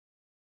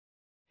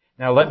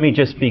Now let me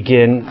just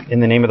begin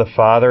in the name of the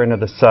Father, and of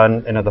the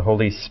Son, and of the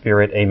Holy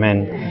Spirit.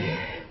 Amen.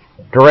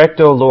 Direct,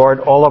 O Lord,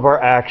 all of our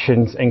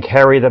actions, and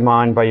carry them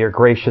on by your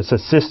gracious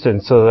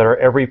assistance, so that our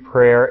every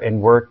prayer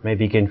and work may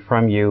begin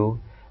from you,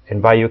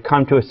 and by you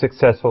come to a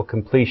successful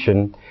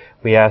completion.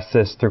 We ask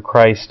this through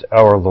Christ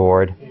our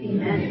Lord.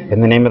 Amen.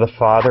 In the name of the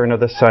Father, and of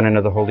the Son, and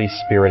of the Holy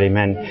Spirit.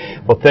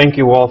 Amen. Well, thank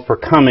you all for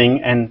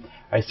coming, and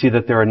I see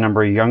that there are a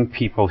number of young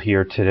people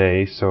here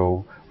today,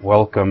 so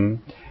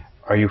welcome.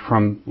 Are you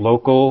from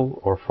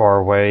local or far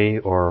away,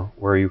 or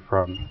where are you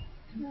from?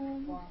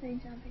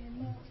 St. John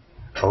Vianney.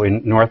 Oh,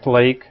 in North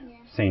Lake? Yeah.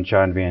 St.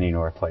 John Vianney,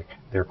 North Lake.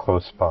 They're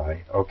close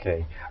by.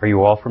 Okay. Are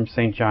you all from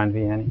St. John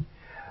Vianney?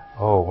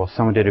 Oh, well,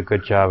 someone did a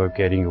good job of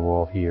getting you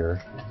all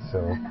here,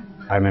 so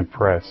I'm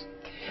impressed.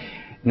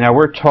 Now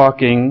we're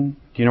talking,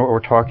 do you know what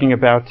we're talking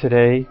about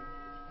today?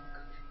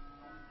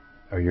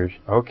 Oh, you're,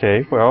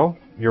 okay, well,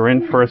 you're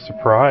in for a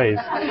surprise.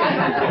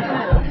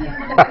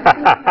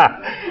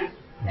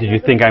 Did you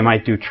think I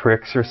might do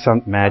tricks or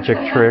some magic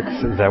tricks?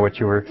 Is that what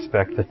you were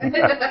expecting?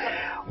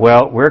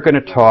 Well, we're going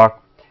to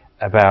talk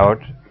about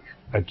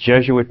a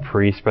Jesuit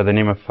priest by the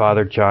name of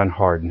Father John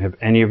Hardon. Have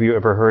any of you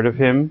ever heard of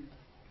him?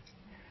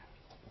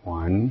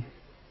 One.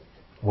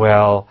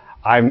 Well,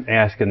 I'm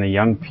asking the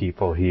young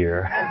people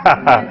here.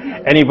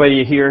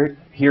 Anybody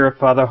here of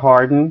Father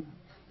Hardon?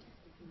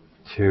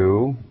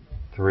 2,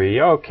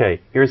 3.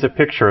 Okay, here's a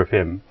picture of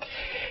him.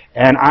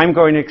 And I'm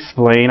going to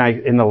explain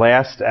in the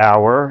last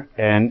hour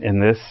and in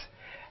this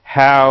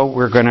how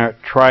we're going to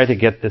try to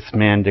get this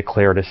man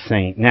declared a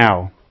saint.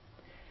 Now,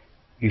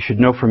 you should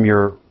know from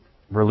your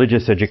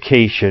religious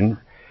education,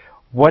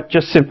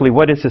 just simply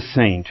what is a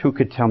saint? Who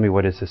could tell me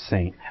what is a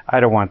saint? I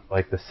don't want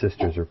like the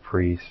sisters or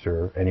priests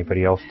or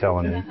anybody else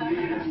telling me.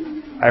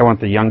 I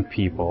want the young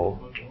people.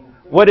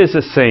 What is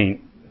a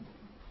saint?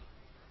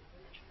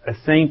 A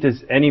saint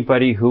is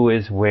anybody who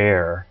is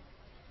where?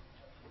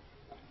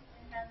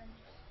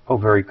 Oh,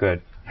 very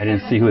good. I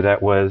didn't see who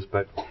that was,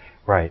 but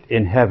right,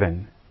 in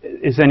heaven.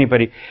 Is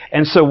anybody?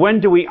 And so when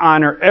do we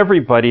honor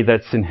everybody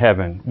that's in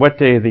heaven? What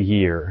day of the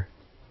year?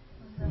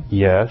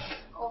 Yes.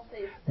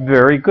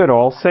 Very good,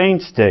 All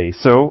Saints' Day.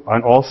 So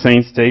on All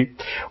Saints' Day,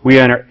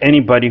 we honor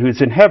anybody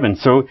who's in heaven.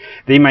 So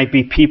they might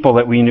be people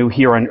that we knew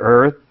here on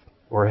earth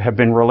or have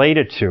been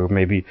related to,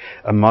 maybe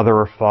a mother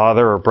or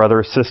father or brother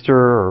or sister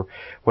or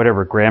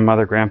whatever,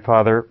 grandmother,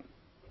 grandfather.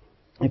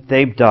 If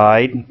they've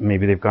died,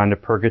 maybe they've gone to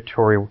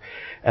purgatory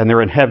and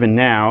they're in heaven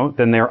now,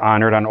 then they're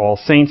honored on All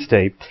Saints'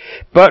 Day.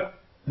 But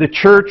the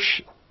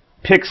Church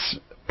picks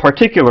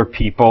particular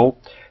people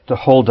to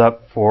hold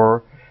up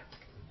for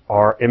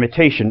our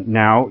imitation.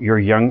 Now, you're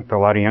young, there are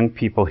a lot of young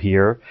people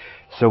here,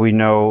 so we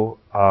know,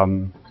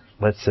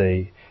 let's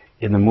say,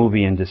 in the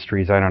movie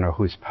industries, I don't know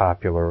who's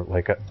popular,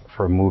 like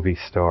for a movie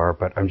star,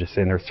 but I'm just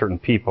saying there are certain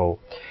people.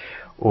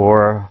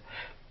 Or,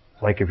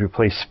 like if you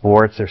play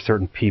sports, there are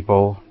certain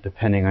people,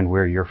 depending on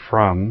where you're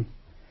from,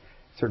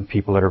 certain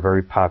people that are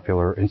very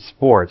popular in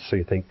sports. So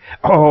you think,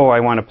 oh, I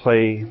want to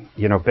play,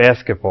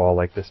 basketball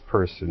like this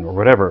person or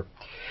whatever.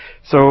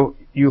 So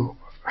you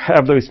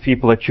have those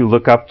people that you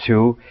look up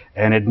to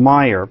and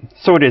admire.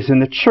 So it is in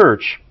the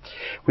Church.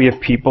 We have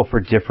people for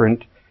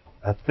different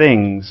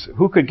things.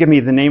 Who could give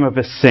me the name of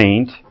a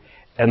saint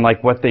and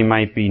like what they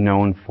might be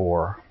known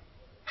for?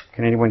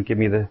 Can anyone give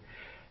me the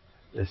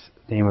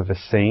name of a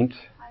saint?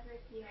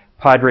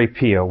 Padre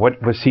Pio.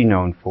 What was he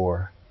known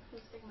for?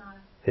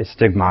 His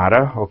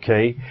stigmata.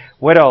 Okay.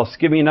 What else?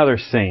 Give me another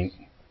saint.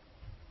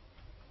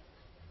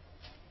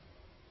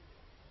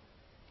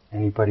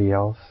 Anybody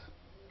else?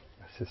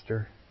 A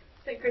sister?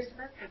 St.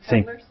 Christopher for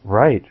travelers.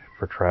 Right,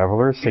 for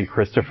travelers. St.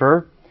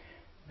 Christopher.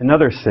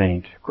 Another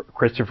saint.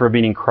 Christopher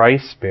meaning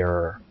Christ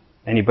bearer.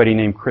 Anybody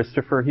named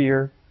Christopher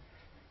here?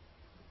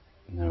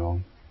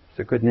 No. It's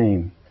a good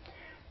name.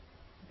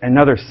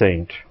 Another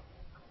saint.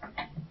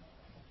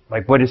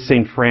 Like what is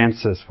St.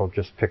 Francis? We'll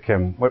just pick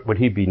him. What would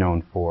he be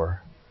known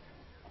for?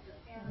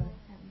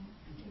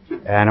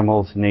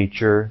 Animals,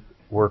 nature,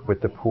 work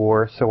with the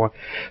poor, so on.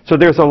 So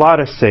there's a lot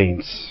of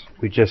saints.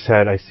 We just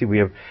had, I see we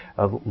have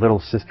a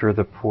little sister of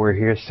the poor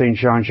here, St.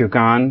 Jean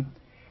Jugan.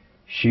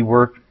 She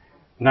worked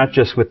not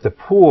just with the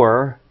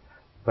poor,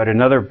 but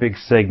another big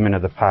segment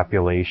of the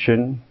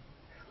population.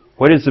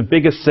 What is the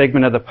biggest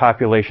segment of the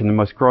population, the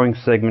most growing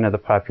segment of the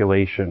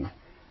population?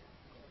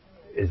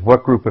 Is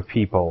what group of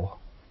people?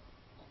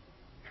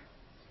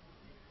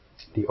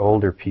 The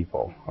older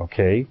people,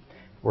 okay?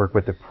 Work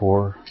with the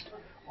poor,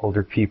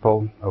 older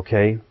people,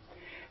 okay?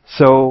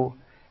 So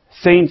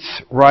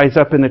saints rise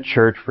up in the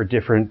Church for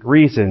different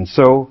reasons.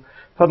 So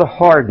Father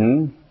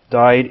Hardon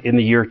died in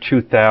the year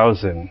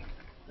 2000,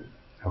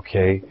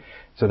 okay?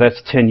 So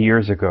that's 10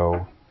 years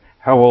ago.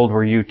 How old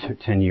were you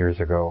 10 years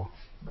ago?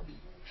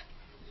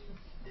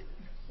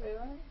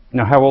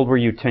 No, how old were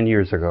you 10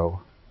 years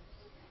ago?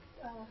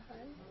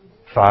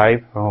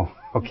 5? Oh,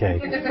 okay.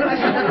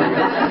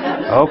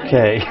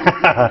 Okay.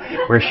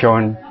 We're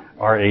showing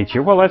our age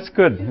here. Well, that's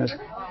good.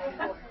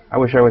 I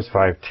wish I was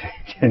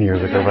 10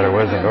 years ago, but I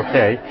wasn't.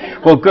 Okay.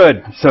 Well,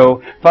 good.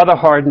 So Father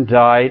Hardon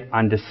died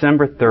on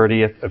December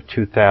 30th of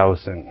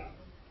 2000.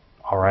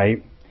 All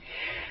right?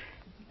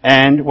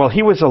 And while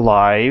he was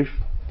alive,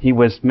 he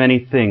was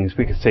many things.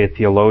 We could say a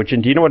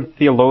theologian. Do you know what a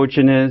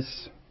theologian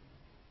is?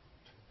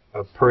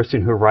 A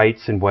person who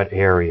writes in what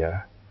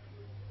area?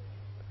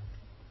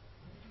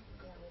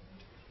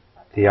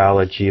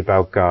 Theology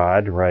about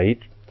God, right?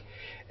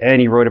 And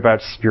he wrote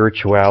about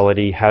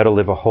spirituality, how to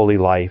live a holy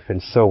life,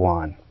 and so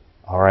on.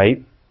 All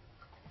right?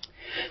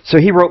 So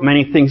he wrote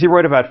many things. He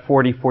wrote about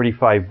 40,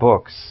 45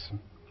 books.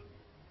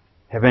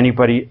 Have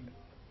anybody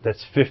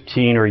that's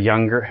 15 or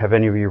younger, have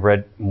any of you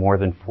read more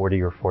than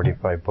 40 or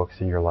 45 books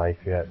in your life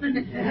yet?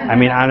 I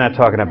mean, I'm not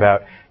talking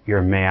about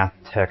your math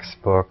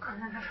textbook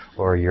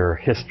or your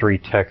history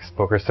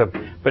textbook or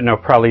something, but no,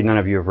 probably none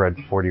of you have read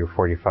 40 or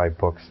 45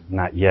 books,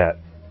 not yet.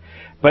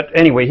 But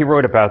anyway, he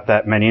wrote about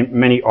that,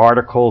 many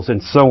articles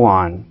and so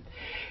on.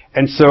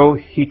 And so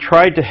he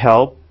tried to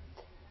help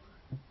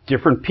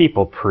different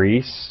people,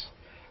 priests,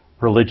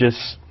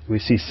 religious, we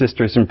see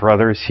sisters and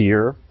brothers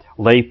here,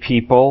 lay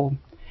people.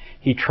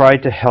 He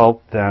tried to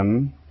help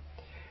them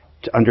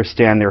to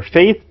understand their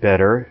faith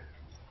better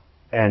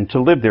and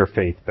to live their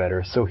faith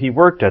better. So he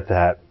worked at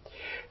that.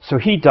 So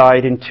he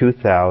died in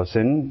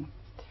 2000.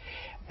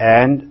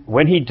 And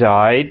when he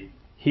died,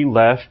 he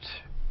left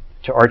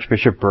to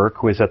Archbishop Burke,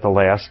 who was at the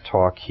last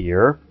talk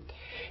here.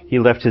 He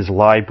left his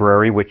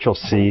library, which you'll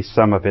see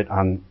some of it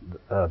on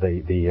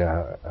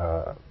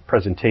the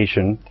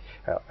presentation.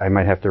 I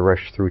might have to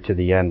rush through to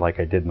the end like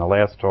I did in the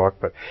last talk,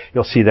 but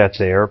you'll see that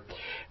there.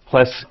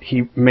 Plus,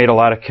 he made a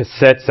lot of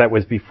cassettes. That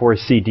was before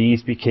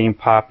CDs became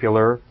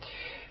popular.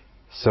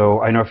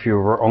 So I know if you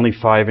were only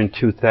 5 in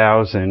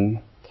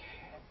 2000,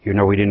 you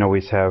know we didn't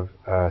always have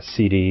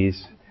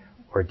CDs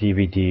or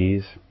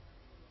DVDs.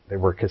 They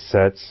were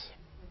cassettes.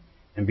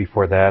 And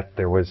before that,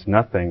 there was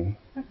nothing,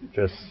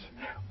 just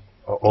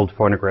old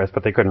phonographs,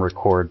 but they couldn't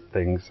record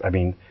things, I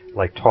mean,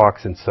 like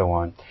talks and so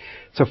on.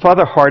 So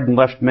Father Hardon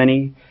left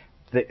many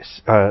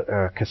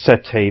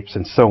cassette tapes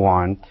and so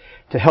on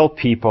to help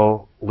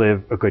people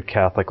live a good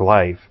Catholic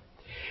life.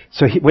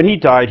 So when he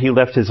died, he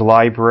left his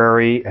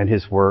library and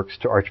his works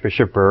to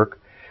Archbishop Burke,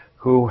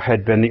 who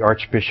had been the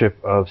Archbishop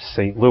of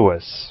St.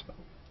 Louis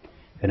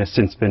and has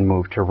since been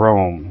moved to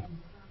Rome.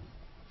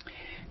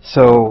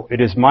 So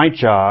it is my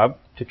job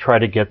to try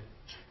to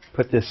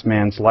put this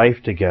man's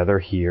life together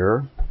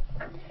here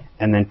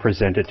and then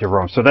present it to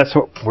Rome. So that's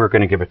what we're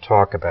going to give a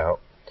talk about.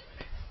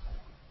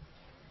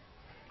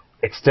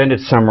 Extended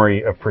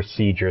summary of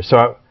procedure.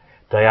 So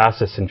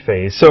diocesan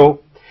phase.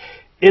 So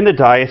in the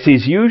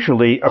diocese,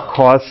 usually a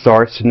cause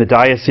starts in the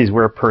diocese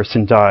where a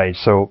person died.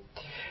 So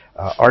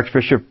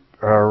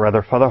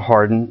Father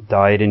Hardon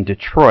died in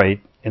Detroit,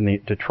 in the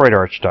Detroit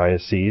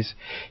Archdiocese.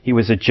 He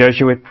was a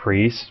Jesuit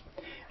priest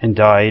and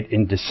died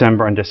on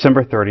December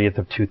 30th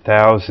of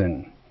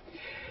 2000.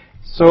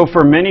 So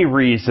for many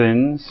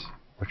reasons,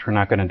 which we're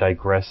not going to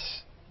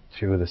digress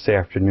to this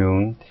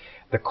afternoon,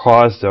 the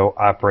cause, though,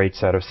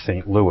 operates out of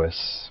St.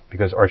 Louis,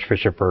 because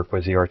Archbishop Burke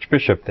was the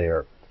Archbishop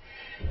there.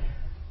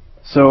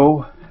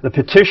 So the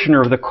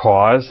petitioner of the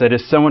cause, that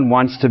is, someone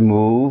wants to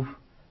move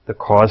the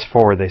cause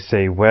forward. They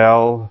say,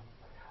 well,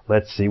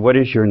 let's see, what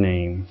is your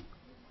name?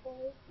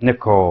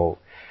 Nicole.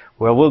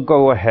 Well, we'll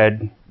go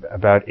ahead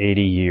about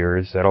 80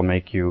 years. That'll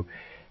make you,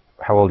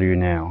 how old are you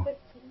now?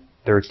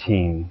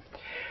 13.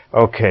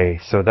 Okay,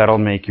 so that'll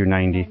make you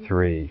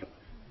 93.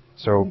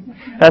 So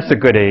that's a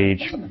good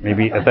age.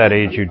 Maybe at that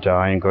age you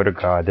die and go to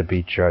God to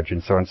be judge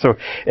and so on. So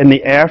in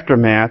the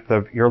aftermath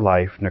of your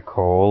life,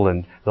 Nicole,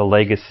 and the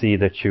legacy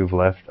that you've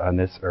left on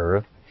this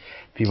earth,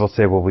 people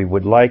say, well, we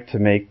would like to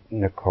make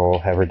Nicole,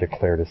 have her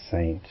declared a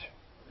saint.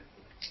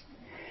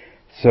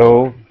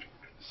 So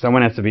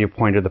someone has to be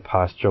appointed the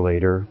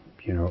postulator.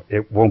 You know,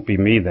 it won't be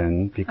me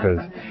then, because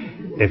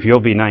if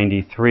you'll be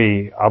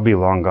 93, I'll be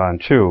long gone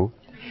too.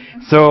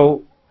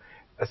 So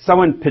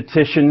someone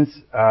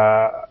petitions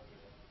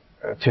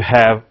to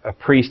have a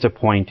priest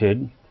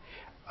appointed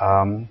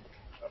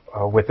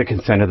with the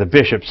consent of the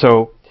bishop.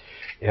 So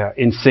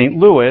in St.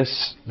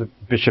 Louis, the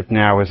bishop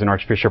now is an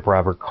Archbishop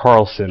Robert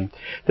Carlson.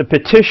 The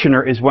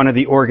petitioner is one of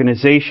the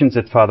organizations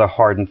that Father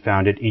Hardon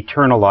founded,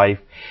 Eternal Life,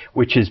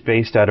 which is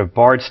based out of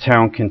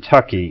Bardstown,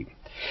 Kentucky.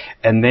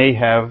 And they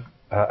have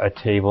a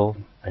table,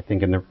 I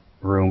think, in the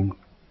room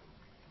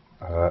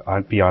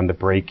beyond the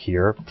break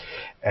here.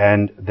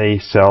 And they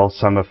sell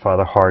some of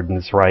Father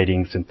Hardon's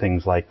writings and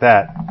things like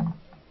that.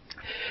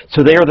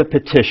 So they are the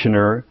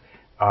petitioner,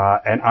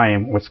 and I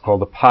am what's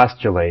called a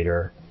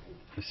postulator.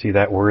 You see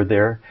that word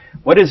there?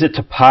 What is it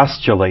to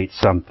postulate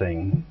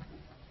something?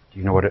 Do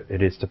you know what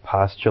it is to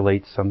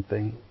postulate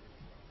something?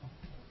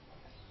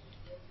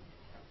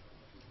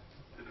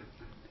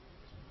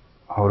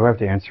 Oh, do I have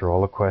to answer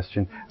all the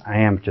questions? I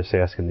am just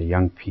asking the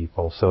young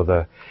people.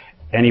 So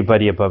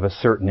anybody above a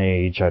certain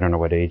age, I don't know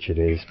what age it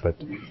is, but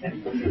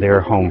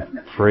they're home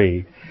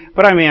free.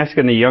 But I'm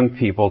asking the young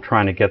people,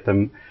 trying to get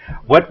them,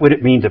 what would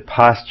it mean to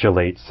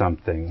postulate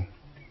something?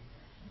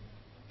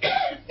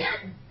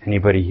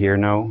 Anybody here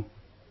know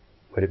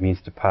what it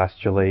means to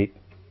postulate?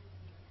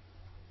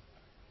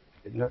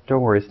 No,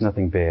 don't worry, it's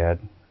nothing bad.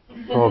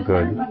 It's all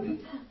good.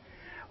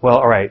 Well,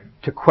 all right.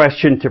 To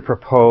question, to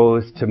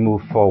propose, to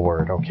move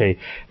forward. Okay,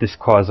 this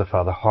cause of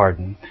Father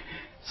Hardon.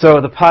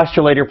 So the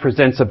postulator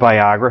presents a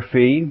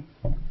biography,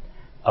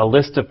 a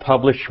list of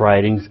published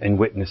writings, and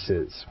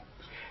witnesses.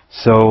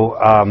 So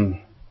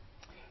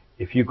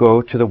if you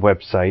go to the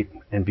website,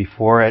 and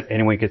before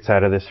anyone gets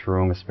out of this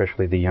room,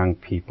 especially the young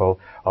people,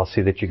 I'll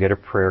see that you get a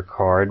prayer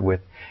card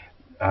with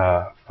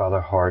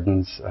Father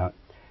Hardon's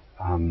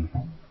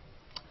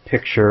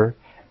picture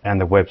and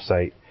the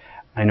website.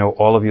 I know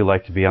all of you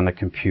like to be on the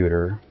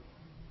computer.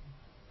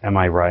 Am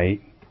I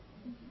right?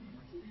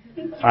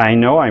 I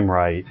know I'm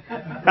right.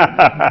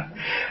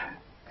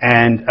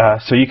 And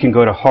so you can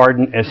go to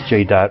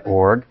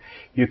hardonsj.org.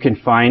 You can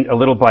find a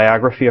little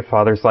biography of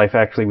Father's life.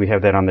 Actually, we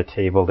have that on the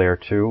table there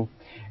too,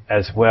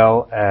 as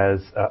well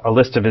as a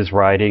list of his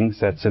writings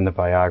that's in the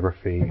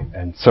biography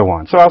and so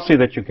on. So I'll see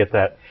that you get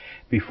that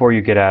before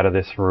you get out of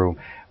this room.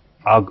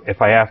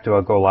 If I have to,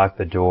 I'll go lock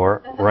the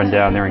door, run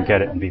down there and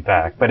get it and be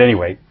back. But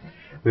anyway,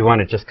 we want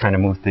to just kind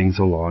of move things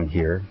along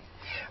here.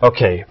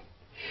 Okay.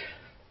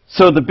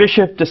 So the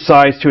bishop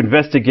decides to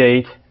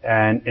investigate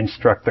and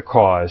instruct the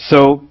cause.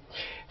 So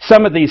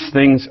some of these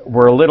things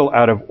were a little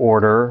out of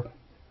order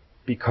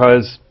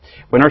because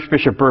when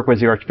Archbishop Burke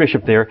was the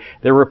archbishop there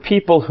were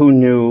people who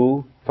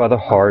knew Father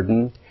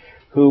Hardon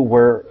who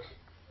were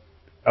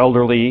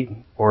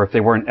elderly, or if they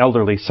weren't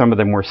elderly, some of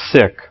them were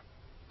sick,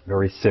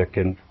 very sick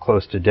and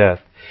close to death.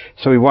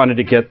 So we wanted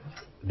to get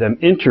them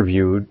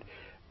interviewed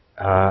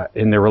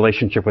in their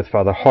relationship with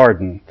Father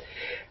Hardon.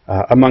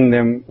 Among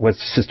them was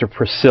Sister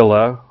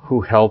Priscilla,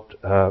 who helped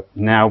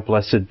now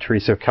Blessed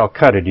Teresa of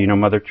Calcutta. Do you know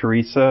Mother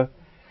Teresa?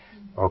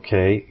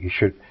 Okay, you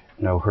should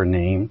know her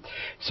name.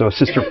 So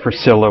Sister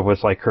Priscilla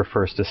was like her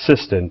first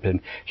assistant,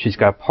 and she's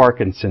got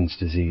Parkinson's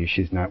disease.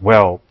 She's not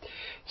well.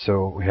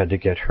 So we had to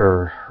get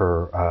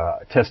her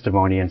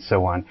testimony and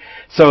so on.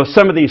 So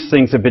some of these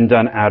things have been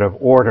done out of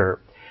order.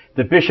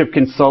 The bishop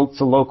consults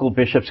the local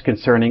bishops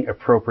concerning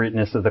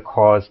appropriateness of the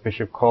cause.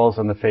 Bishop calls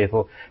on the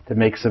faithful to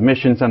make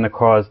submissions on the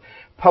cause.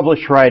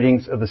 Published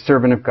writings of the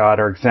servant of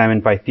God are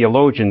examined by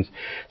theologians.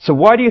 So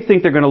why do you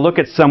think they're going to look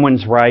at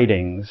someone's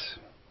writings?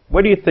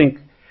 What do you think,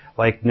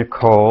 like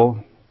Nicole,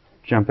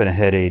 jumping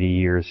ahead 80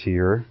 years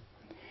here,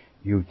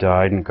 you've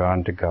died and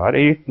gone to God.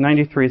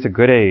 93 is a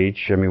good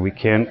age. I mean, we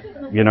can't,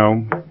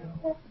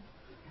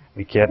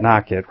 we can't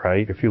knock it,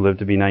 right, if you live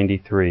to be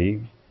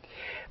 93.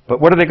 But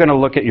what are they going to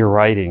look at your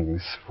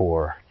writings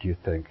for, do you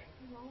think?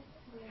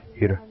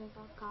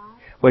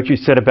 What you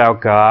said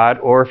about God,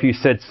 or if you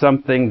said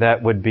something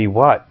that would be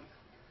what?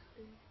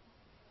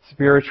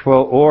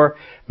 Spiritual, or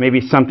maybe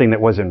something that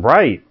wasn't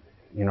right.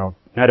 Not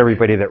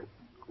everybody that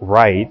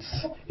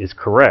writes is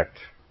correct,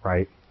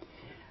 right?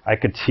 I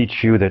could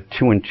teach you that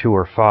 2 and 2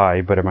 are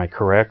 5, but am I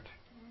correct?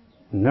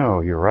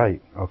 No, you're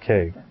right.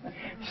 Okay.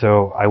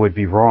 So I would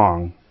be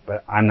wrong.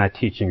 But I'm not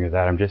teaching you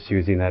that. I'm just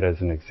using that as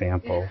an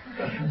example.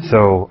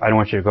 So I don't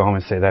want you to go home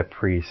and say, that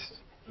priest,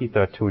 he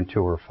thought 2 and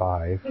 2 were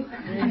 5.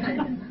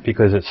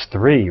 Because it's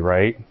 3,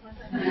 right?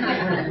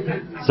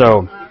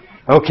 So,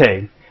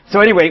 okay.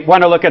 So anyway,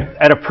 want to look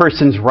at a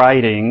person's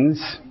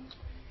writings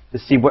to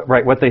see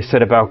what they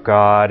said about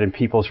God and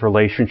people's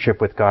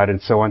relationship with God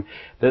and so on.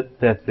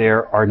 That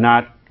there are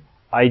not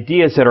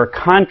ideas that are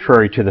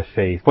contrary to the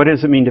faith. What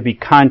does it mean to be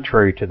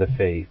contrary to the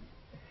faith?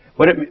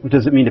 What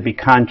does it mean to be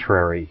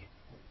contrary?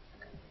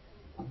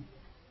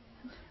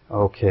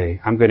 Okay,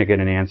 I'm going to get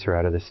an answer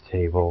out of this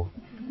table,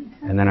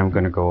 and then I'm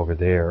going to go over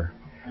there.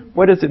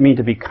 What does it mean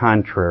to be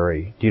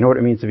contrary? Do you know what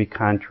it means to be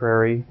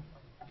contrary?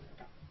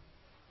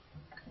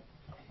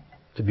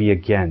 To be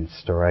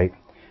against, all right?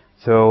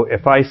 So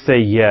if I say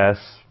yes,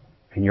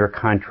 and you're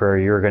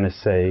contrary, you're going to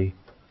say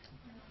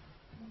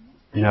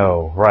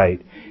no,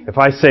 right. If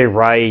I say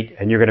right,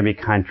 and you're going to be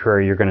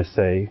contrary, you're going to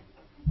say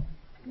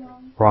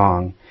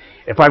wrong.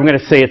 If I'm going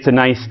to say it's a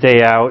nice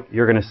day out,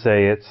 you're going to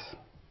say it's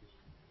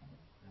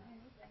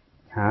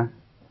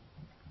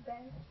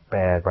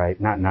bad,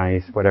 right? Not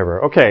nice,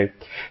 whatever. Okay,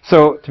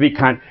 so to be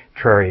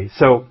contrary.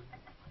 So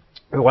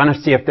we want to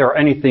see if there are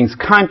any things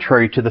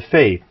contrary to the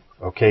faith.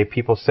 Okay,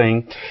 people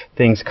saying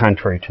things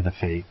contrary to the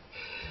faith.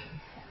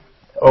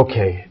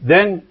 Okay,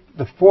 then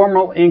the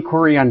formal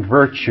inquiry on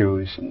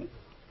virtues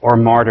or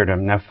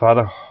martyrdom. Now,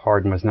 Father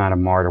Hardon was not a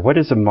martyr. What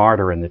is a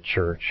martyr in the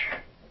church?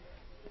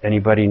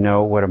 Anybody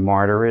know what a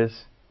martyr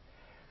is?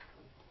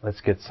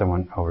 Let's get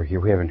someone over here.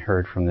 We haven't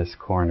heard from this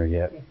corner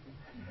yet.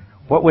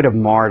 What would a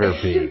martyr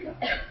be?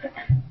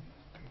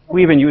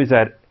 We even use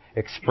that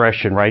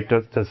expression, right?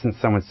 Doesn't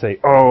someone say,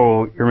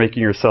 oh, you're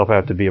making yourself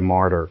out to be a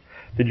martyr?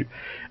 Did you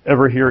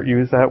ever hear it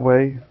used that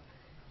way?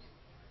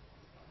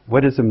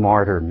 What does a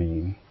martyr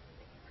mean?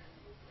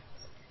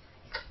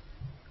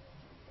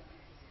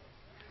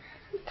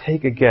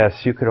 Take a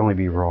guess. You could only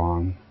be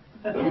wrong.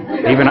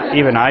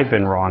 Even I've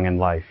been wrong in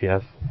life,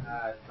 yes?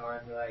 Someone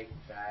who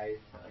dies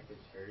for the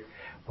church.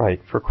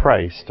 Right, for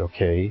Christ,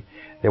 okay.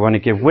 They want to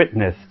give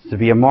witness to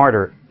be a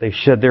martyr. They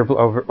shed their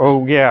blood.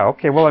 Oh, yeah,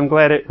 okay, well, I'm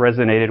glad it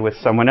resonated with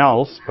someone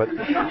else. But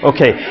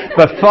okay,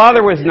 but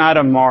Father was not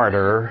a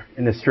martyr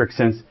in the strict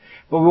sense.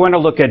 But we want to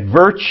look at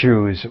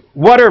virtues.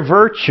 What are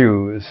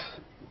virtues?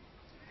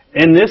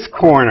 In this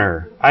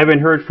corner, I haven't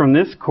heard from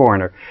this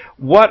corner.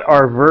 What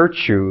are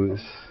virtues?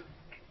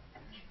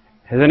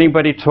 Has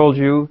anybody told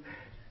you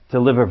to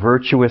live a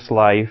virtuous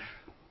life?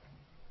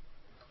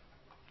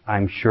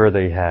 I'm sure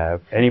they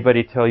have.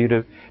 Anybody tell you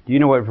to? Do you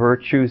know what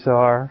virtues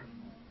are?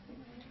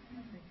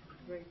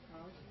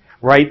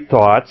 Right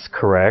thoughts,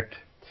 correct.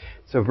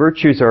 So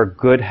virtues are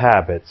good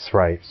habits,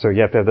 right? So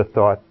you have to have the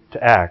thought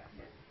to act.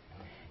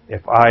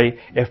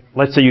 If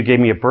let's say you gave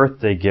me a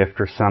birthday gift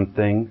or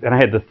something, and I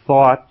had the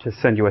thought to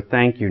send you a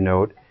thank you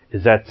note,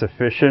 is that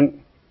sufficient?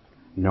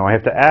 No, I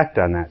have to act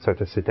on that. So I have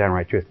to sit down and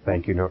write you a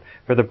thank you note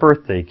for the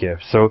birthday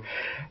gift.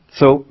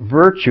 So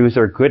virtues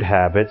are good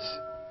habits.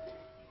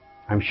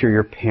 I'm sure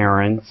your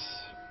parents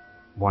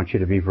want you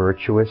to be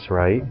virtuous,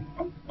 right?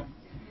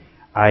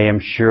 I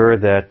am sure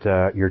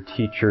that your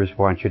teachers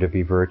want you to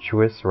be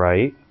virtuous,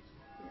 right?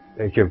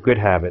 That you have good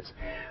habits.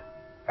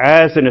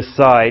 As an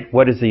aside,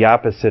 what is the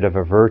opposite of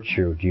a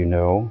virtue? Do you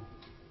know?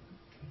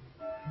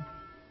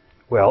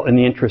 Well, in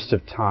the interest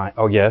of time.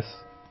 Oh, yes?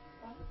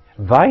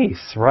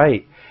 Vice,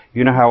 right.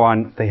 You know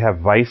how they have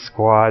vice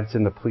squads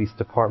in the police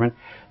department?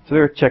 So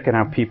they're checking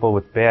out people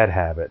with bad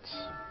habits,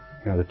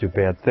 that do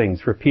bad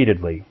things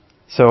repeatedly.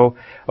 So,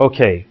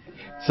 okay.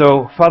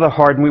 So, Father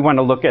Hardon, we want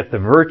to look at the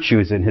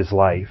virtues in his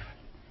life.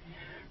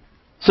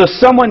 So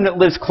someone that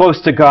lives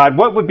close to God,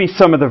 what would be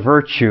some of the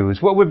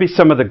virtues? What would be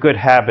some of the good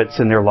habits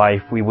in their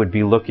life we would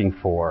be looking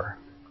for?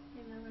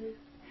 Humility.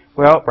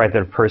 Well, right,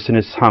 that a person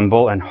is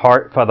humble. And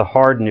Father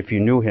Hardon, if you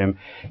knew him,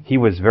 he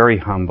was very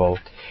humble.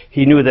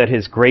 He knew that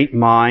his great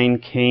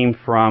mind came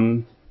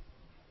from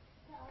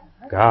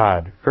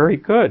God. Very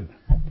good.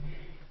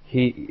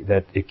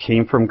 That it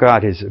came from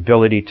God, his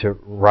ability to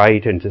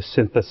write and to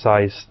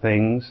synthesize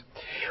things.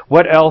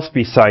 What else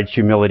besides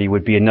humility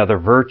would be another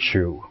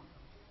virtue?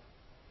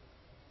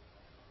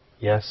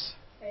 Yes?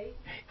 Faith.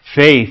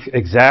 Faith,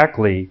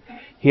 exactly.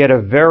 He had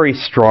a very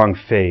strong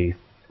faith.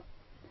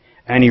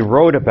 And he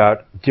wrote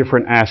about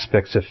different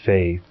aspects of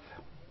faith.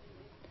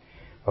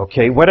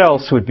 Okay, what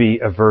else would be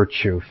a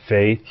virtue?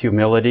 Faith,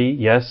 humility,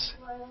 yes?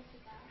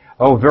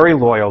 Oh, very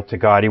loyal to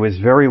God. He was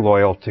very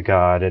loyal to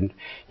God. And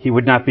he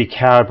would not be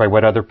cowed by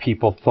what other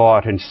people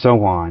thought and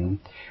so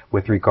on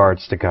with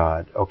regards to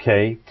God.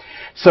 Okay?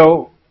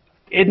 So,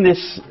 in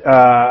this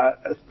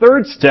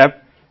third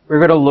step, we're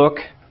going to look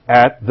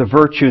at the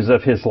virtues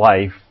of his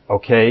life,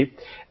 okay,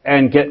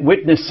 and get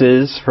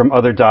witnesses from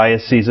other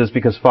dioceses,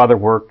 because Father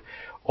worked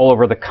all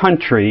over the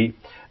country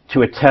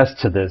to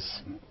attest to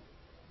this.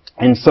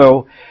 And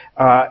so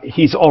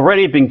he's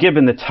already been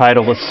given the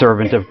title of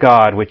Servant of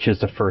God, which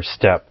is the first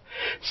step.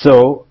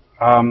 So,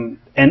 and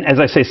as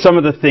I say, some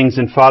of the things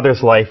in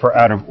Father's life are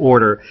out of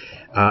order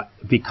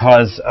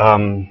because,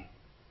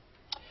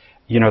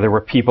 there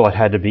were people that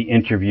had to be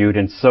interviewed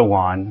and so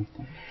on.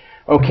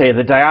 Okay,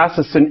 the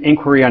diocesan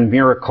inquiry on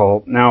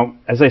miracle. Now,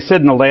 as I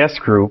said in the last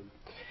group,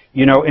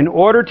 in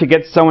order to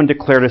get someone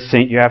declared a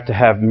saint, you have to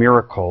have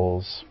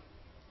miracles.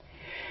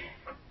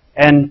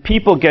 And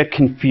people get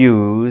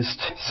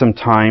confused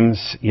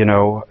sometimes,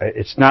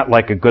 it's not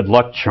like a good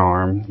luck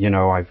charm.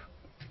 I've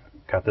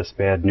got this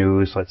bad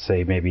news, let's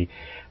say maybe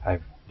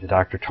the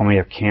doctor told me I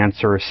have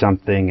cancer or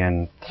something,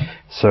 and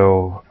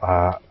so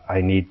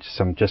I need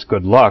some just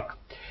good luck.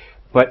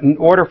 But in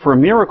order for a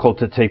miracle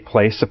to take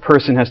place, a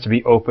person has to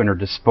be open or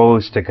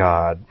disposed to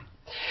God.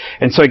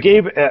 And so I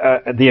gave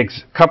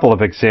couple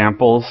of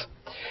examples.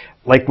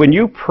 Like when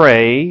you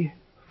pray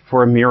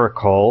for a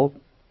miracle,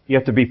 you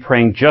have to be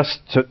praying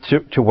just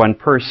to one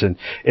person.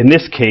 In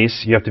this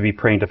case, you have to be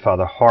praying to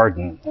Father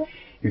Hardon.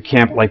 You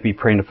can't be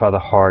praying to Father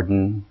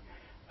Hardon,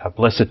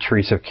 Blessed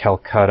Teresa of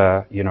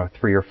Calcutta,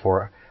 3 or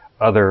 4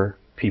 other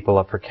people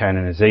up for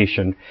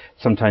canonization.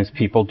 Sometimes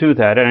people do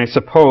that. And I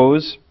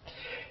suppose,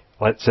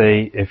 let's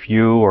say if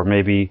you, or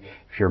maybe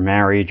if you're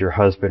married, your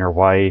husband or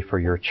wife, or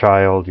your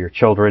child, your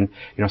children,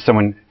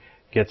 someone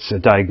gets a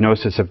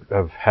diagnosis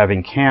of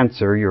having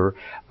cancer, you're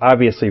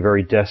obviously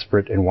very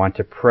desperate and want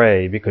to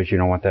pray because you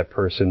don't want that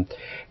person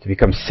to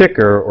become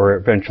sicker or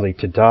eventually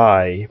to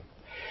die.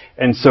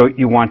 And so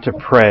you want to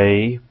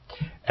pray,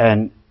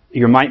 and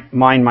your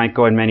mind might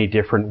go in many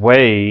different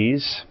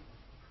ways.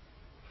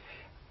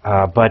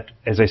 But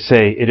as I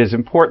say, it is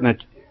important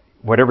that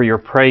whatever you're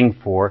praying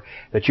for,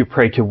 that you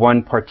pray to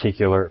one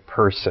particular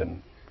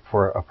person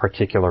for a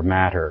particular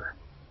matter.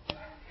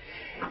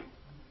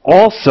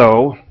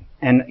 Also,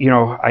 and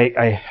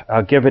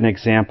I'll give an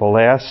example.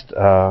 Last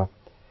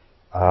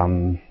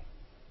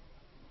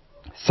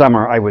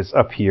summer, I was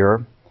up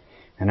here,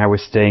 and I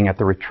was staying at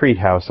the retreat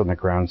house on the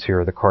grounds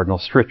here, the Cardinal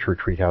Stritch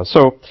Retreat House.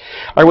 So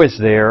I was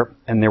there,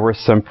 and there were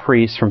some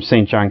priests from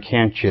St. John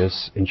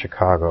Cantius in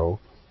Chicago,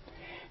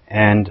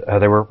 and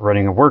they were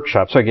running a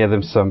workshop. So I gave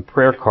them some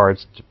prayer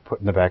cards to put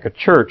in the back of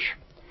church.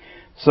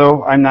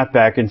 So I'm not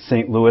back in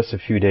St. Louis a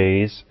few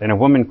days, and a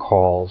woman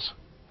calls,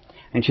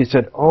 and she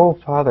said, "Oh,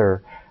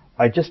 Father,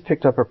 I just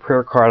picked up a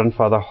prayer card on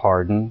Father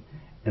Hardon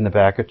in the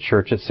back of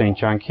church at St.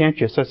 John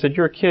Cantius." I said,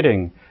 "You're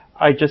kidding.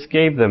 I just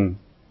gave them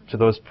to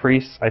those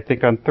priests, I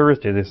think on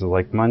Thursday. This is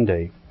like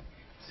Monday.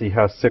 See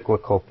how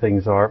cyclical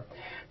things are.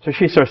 So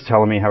she starts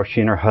telling me how she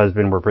and her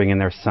husband were bringing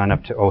their son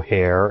up to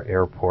O'Hare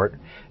Airport.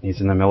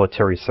 He's in the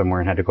military somewhere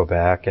and had to go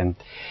back. And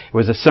it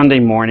was a Sunday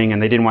morning, and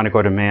they didn't want to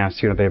go to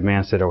Mass. You know, they have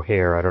Mass at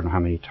O'Hare, I don't know how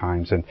many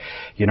times. And,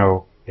 you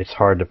know, it's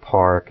hard to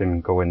park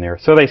and go in there.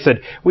 So they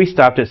said, we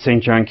stopped at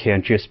St. John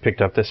Cantius,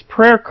 picked up this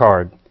prayer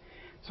card.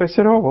 So I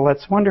said, oh, well,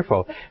 that's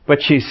wonderful.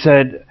 But she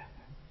said,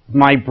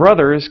 my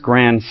brother's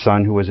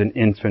grandson, who was an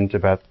infant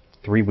about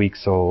 3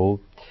 weeks old,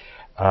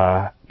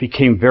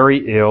 became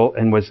very ill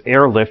and was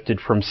airlifted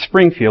from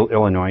Springfield,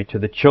 Illinois, to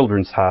the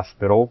Children's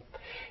Hospital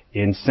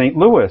in St.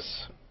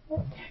 Louis.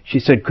 She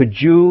said,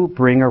 could you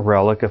bring a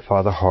relic of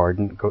Father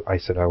Hardon? I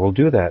said, I will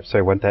do that. So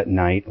I went that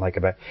night, like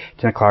about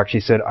 10 o'clock.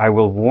 She said, I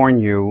will warn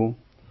you,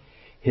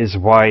 his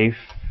wife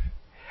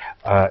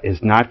is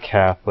not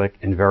Catholic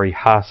and very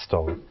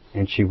hostile.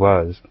 And she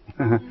was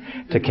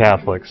to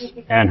Catholics.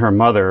 And her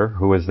mother,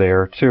 who was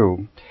there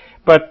too.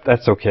 But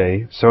that's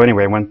okay. So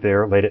anyway, I went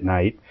there late at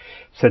night,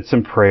 said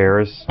some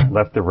prayers,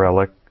 left the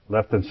relic,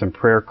 left them some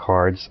prayer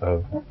cards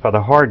of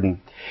Father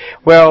Hardon.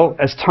 Well,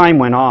 as time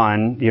went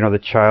on, you know, the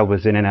child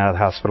was in and out of the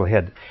hospital. He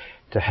had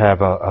to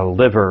have a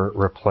liver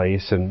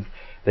replaced, and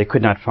they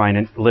could not find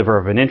a liver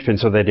of an infant,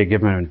 so they had to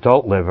give him an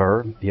adult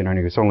liver, you know, and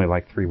he was only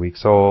like 3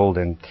 weeks old,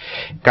 and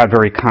it got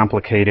very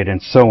complicated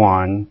and so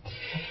on.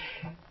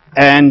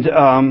 And,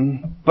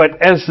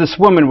 but as this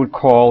woman would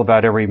call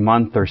about every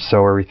month or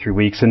so, every 3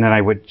 weeks, and then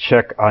I would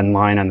check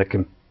online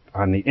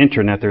on the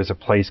internet, there's a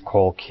place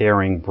called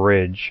Caring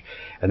Bridge,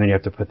 and then you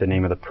have to put the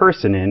name of the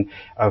person in,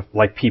 of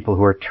like people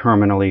who are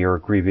terminally or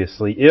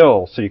grievously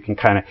ill, so you can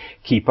kind of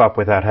keep up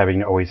without having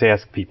to always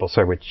ask people. So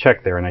I would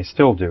check there, and I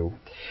still do.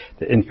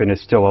 The infant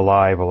is still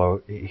alive,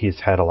 although he's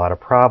had a lot of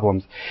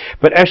problems.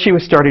 But as she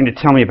was starting to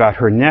tell me about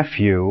her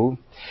nephew,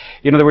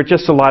 you know, there were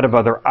just a lot of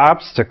other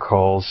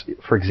obstacles.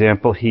 For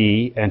example,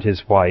 he and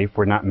his wife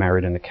were not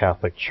married in the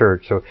Catholic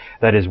Church, so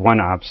that is one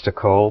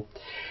obstacle.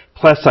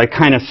 Plus, I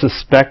kind of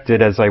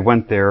suspected as I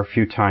went there a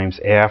few times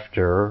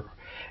after,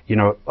 you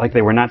know, like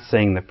they were not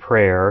saying the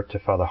prayer to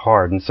Father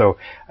Hardon. So,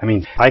 I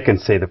mean, I can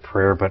say the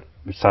prayer, but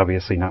it's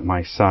obviously not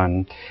my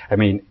son. I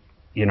mean,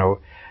 you know,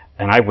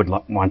 and I would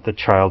want the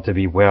child to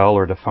be well,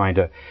 or to find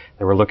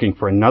they were looking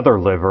for another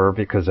liver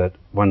because that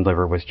one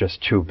liver was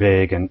just too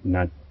big and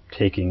not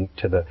taking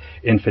to the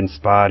infant's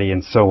body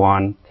and so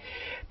on.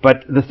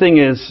 But the thing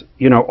is,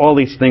 you know, all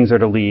these things are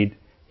to lead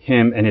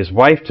him and his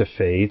wife to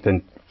faith,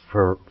 and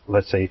for,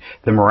 let's say,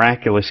 the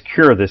miraculous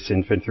cure of this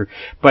infant through.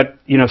 But,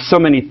 you know, so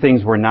many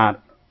things were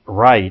not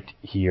right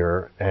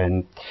here.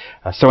 And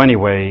so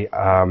anyway,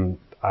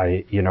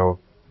 you know,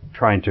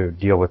 trying to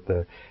deal with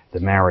the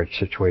marriage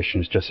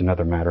situation is just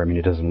another matter. I mean,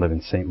 he doesn't live in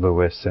St.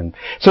 Louis. And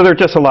so there are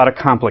just a lot of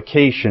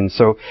complications.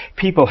 So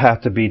people have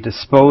to be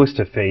disposed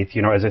to faith.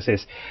 You know, as I say,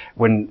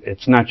 when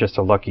it's not just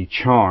a lucky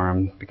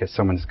charm because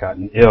someone's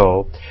gotten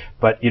ill,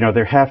 but, you know,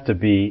 there have to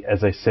be,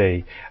 as I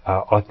say,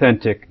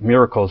 authentic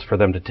miracles for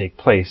them to take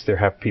place.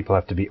 People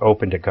have to be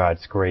open to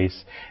God's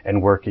grace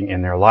and working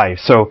in their life.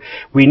 So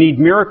we need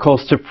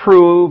miracles to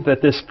prove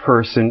that this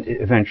person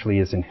eventually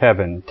is in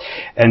heaven.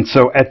 And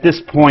so at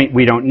this point,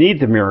 we don't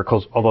need the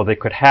miracles, although they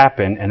could happen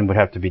and would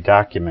have to be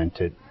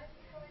documented.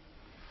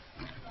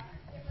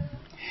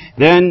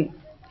 Then,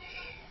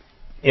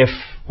 if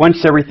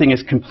once everything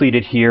is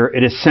completed here,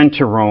 it is sent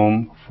to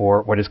Rome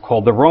for what is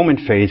called the Roman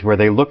phase, where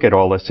they look at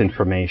all this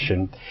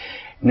information.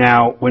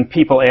 Now, when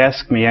people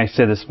ask me, I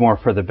say this more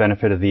for the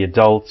benefit of the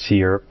adults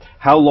here,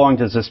 how long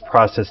does this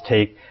process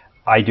take?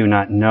 I do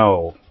not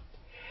know.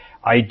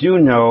 I do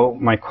know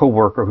my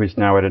co-worker, who's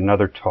now at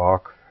another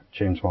talk,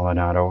 James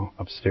Molinado,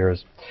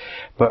 upstairs,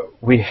 but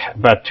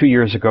about 2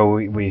 years ago,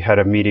 we had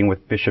a meeting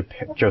with Bishop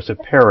Joseph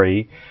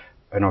Perry,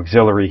 an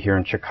auxiliary here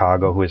in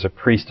Chicago, who is a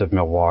priest of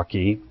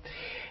Milwaukee,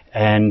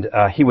 and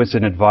he was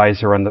an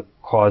advisor on the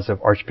cause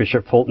of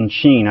Archbishop Fulton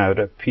Sheen out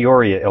of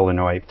Peoria,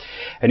 Illinois.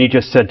 And he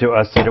just said to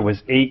us that it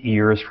was 8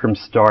 years from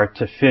start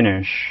to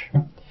finish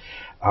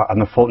on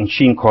the Fulton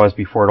Sheen cause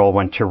before it all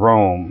went to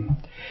Rome.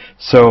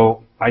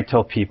 So I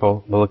tell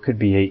people, well, it could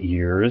be 8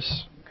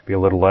 years, it could be a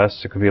little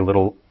less, it could be a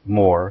little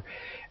more.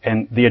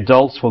 And the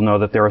adults will know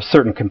that there are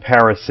certain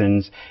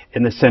comparisons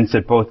in the sense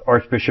that both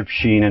Archbishop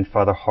Sheen and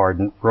Father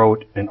Hardon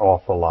wrote an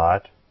awful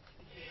lot.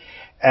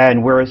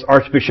 And whereas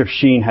Archbishop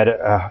Sheen had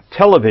a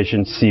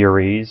television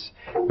series,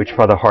 which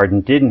Father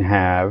Hardon didn't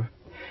have,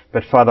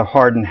 but Father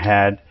Hardon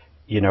had,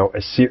 you know,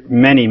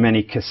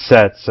 many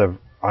cassettes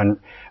on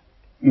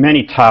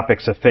many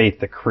topics of faith,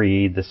 the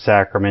creed, the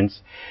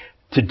sacraments,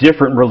 to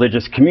different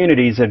religious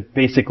communities that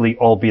basically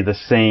all be the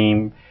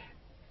same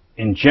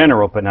in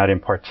general, but not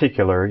in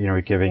particular, you know,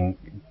 giving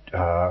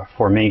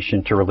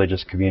formation to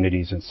religious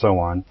communities and so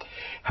on,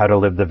 how to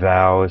live the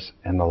vows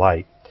and the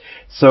like.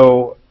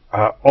 So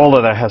all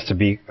of that has to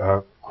be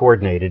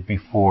coordinated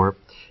before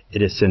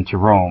it is sent to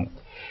Rome.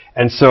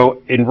 And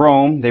so in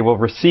Rome, they will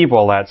receive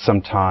all that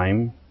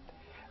sometime.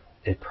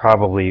 It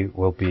probably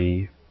will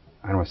be,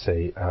 I don't want to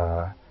say,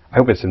 I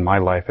hope it's in my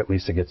life, at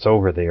least it gets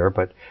over there,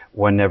 but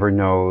one never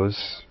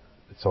knows.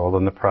 It's all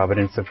in the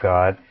providence of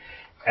God.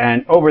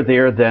 And over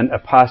there, then, a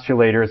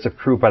postulator is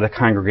approved by the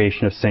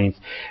Congregation of Saints.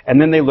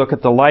 And then they look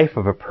at the life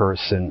of a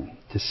person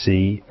to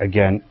see,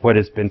 again, what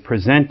has been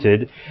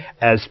presented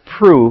as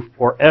proof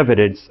or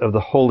evidence of the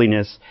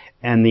holiness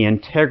and the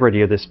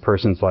integrity of this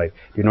person's life.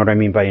 Do you know what I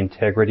mean by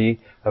integrity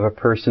of a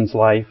person's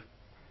life?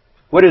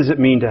 What does it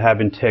mean to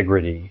have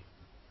integrity?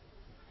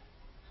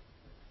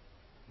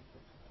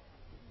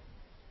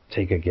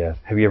 Take a guess.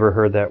 Have you ever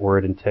heard that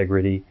word,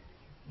 integrity?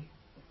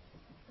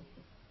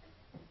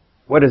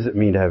 What does it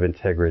mean to have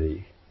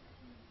integrity?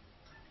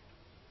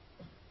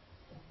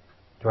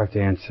 Do I have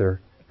to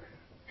answer?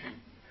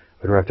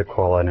 Or do I have to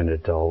call on an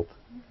adult?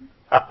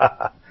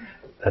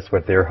 That's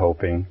what they're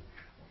hoping,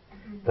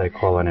 that I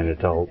call on an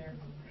adult.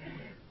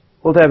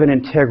 Well, to have an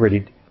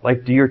integrity,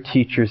 like, do your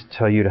teachers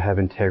tell you to have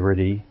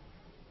integrity?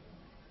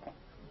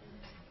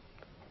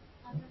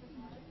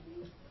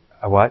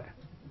 A what?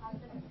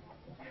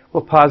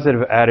 Well,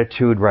 positive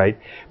attitude, right.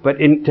 But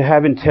to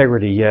have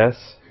integrity, yes?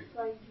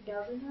 Like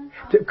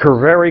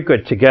togetherness? Very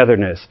good,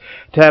 togetherness.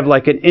 To have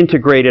like an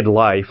integrated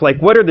life.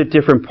 Like, what are the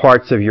different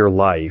parts of your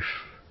life?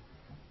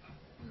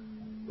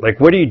 Like,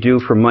 what do you do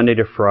from Monday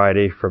to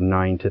Friday from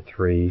 9 to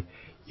 3?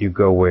 You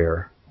go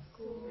where?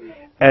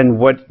 And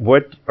what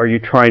are you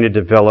trying to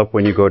develop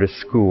when you go to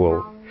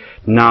school?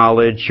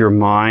 Knowledge, your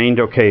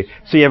mind. Okay,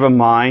 so you have a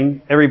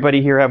mind.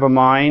 Everybody here have a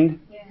mind?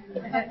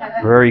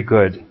 Yeah. Very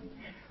good.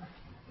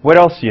 What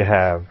else do you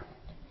have?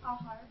 A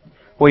heart.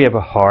 Well, you have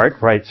a heart,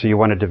 right? So you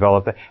want to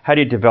develop that. How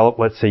do you develop,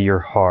 let's say, your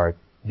heart,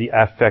 the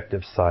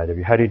affective side of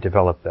you? How do you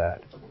develop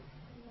that?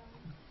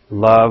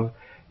 Love.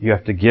 You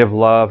have to give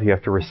love. You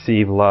have to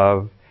receive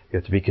love. You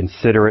have to be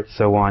considerate,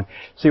 so on.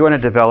 So you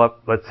want to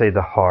develop, let's say,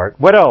 the heart.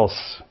 What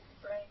else?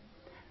 Brain.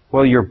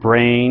 Well, your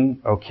brain,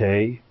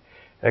 okay.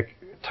 That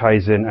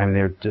ties in, I mean,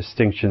 there are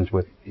distinctions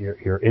with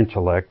your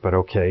intellect, but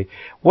okay.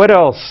 What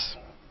else?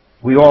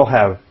 We all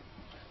have,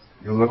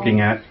 you're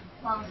looking at,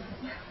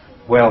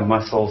 well,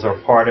 muscles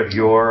are part of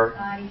your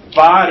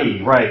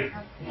body, right.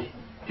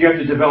 Do you have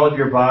to develop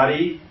your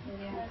body?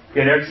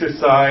 Get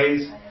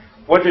exercise?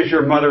 What does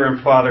your mother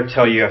and father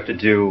tell you have to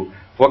do?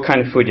 What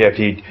kind of food do you have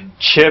to eat?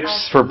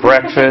 Chips for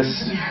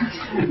breakfast?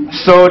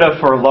 Soda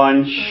for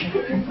lunch?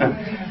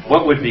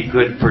 What would be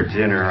good for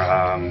dinner?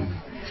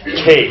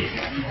 Cake.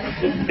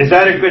 Is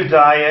that a good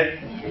diet?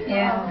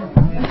 Yeah.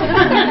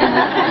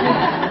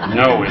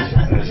 No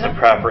is the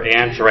proper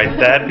answer, right?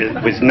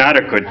 That was not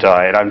a good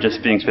diet. I'm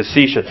just being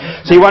facetious.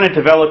 So you want to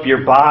develop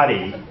your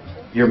body,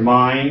 your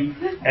mind,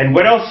 and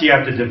what else do you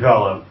have to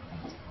develop?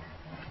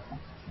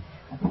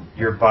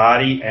 Your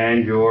body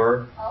and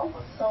your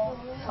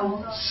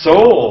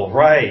soul,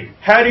 right.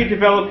 How do you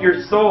develop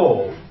your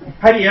soul?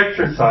 How do you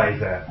exercise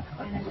that?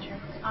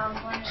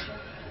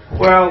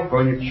 Well,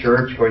 going to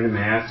church, going to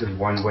Mass is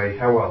one way.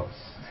 How else?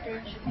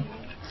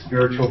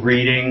 Spiritual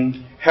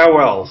reading. How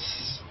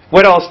else?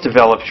 What else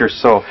develops your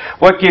soul?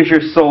 What gives your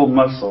soul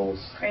muscles?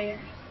 Prayer.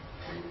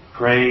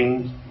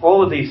 Praying.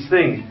 All of these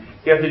things.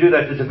 You have to do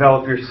that to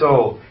develop your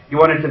soul. You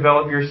want to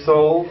develop your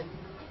soul?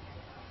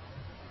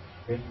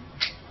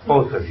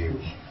 Both of you.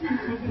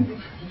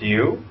 Do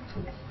you?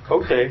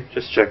 Okay,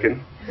 just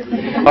checking.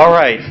 All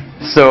right,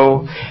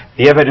 so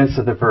the evidence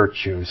of the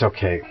virtues.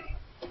 Okay.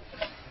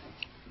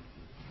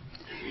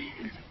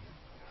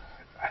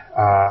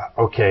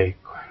 Okay.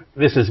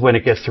 This is when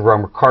it gets to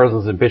Rome, where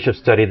cardinals and bishops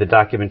study the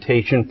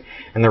documentation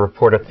and the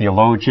report of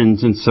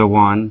theologians and so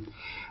on.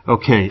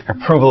 Okay,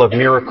 approval of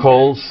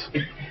miracles.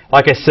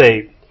 Like I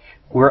say,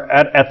 we're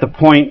at the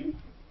point,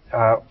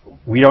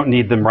 we don't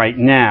need them right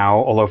now,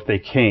 although if they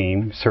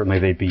came, certainly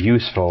they'd be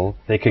useful.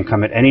 They can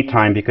come at any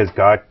time because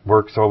God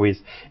works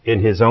always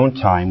in His own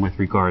time with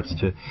regards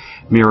to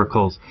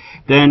miracles.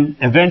 Then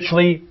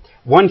eventually,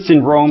 once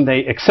in Rome,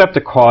 they accept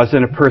a cause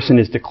and a person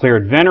is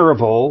declared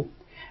venerable.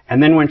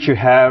 And then once you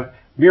have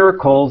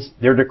miracles,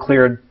 they're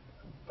declared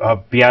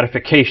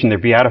beatification. They're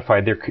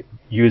beatified. They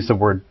use the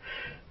word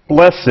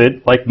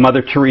blessed, like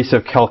Mother Teresa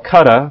of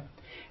Calcutta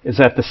is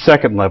at the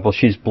second level.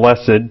 She's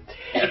blessed.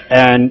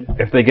 And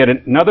if they get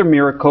another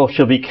miracle,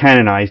 she'll be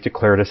canonized,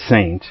 declared a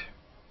saint.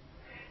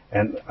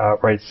 And,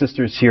 right,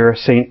 sisters here,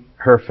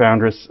 her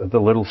foundress of the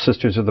Little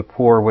Sisters of the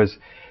Poor was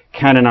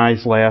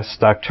canonized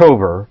last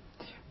October,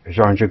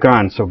 Jean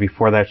Jugan. So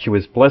before that she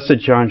was Blessed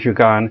Jean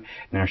Jugan.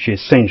 Now she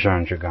is Saint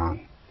Jean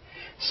Jugan.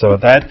 So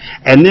that,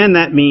 and then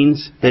that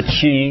means that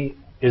she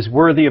is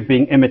worthy of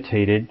being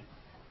imitated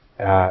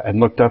and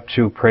looked up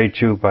to, prayed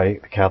to by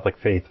the Catholic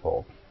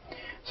faithful.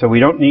 So we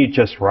don't need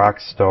just rock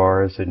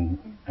stars and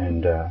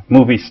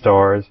movie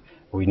stars.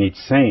 We need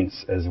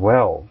saints as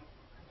well.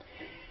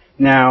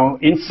 Now,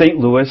 in St.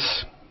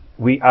 Louis,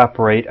 we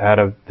operate out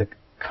of the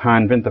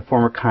convent, the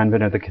former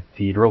convent of the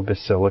Cathedral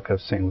Basilica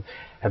of St. Louis.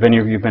 Have any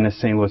of you been to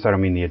St. Louis? I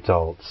don't mean the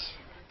adults.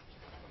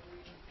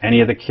 Any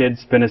of the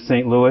kids been to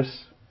St.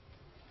 Louis?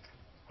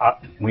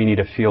 We need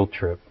a field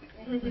trip.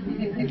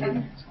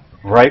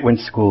 Right when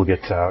school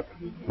gets out.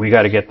 We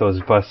got to get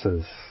those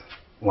buses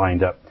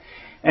lined up.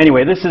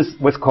 Anyway, this is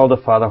what's called the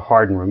Father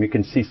Hardon room. You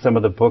can see some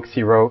of the books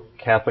he wrote: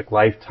 Catholic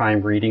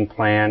Lifetime Reading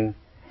Plan,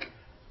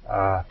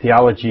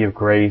 Theology of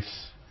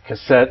Grace,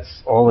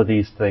 cassettes, all of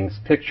these things,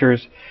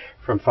 pictures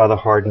from Father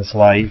Hardon's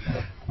life.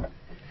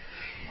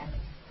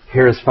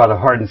 Here's Father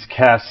Hardon's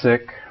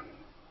cassock.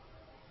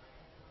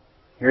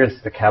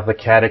 Here's the Catholic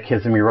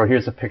Catechism he wrote.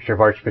 Here's a picture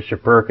of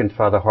Archbishop Burke and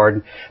Father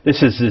Hardon.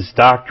 This is his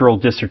doctoral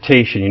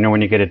dissertation. You know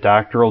when you get a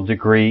doctoral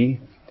degree,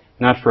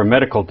 not for a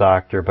medical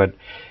doctor, but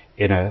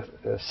in a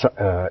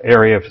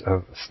area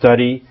of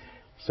study.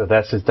 So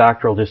that's his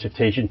doctoral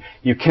dissertation.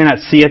 You cannot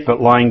see it,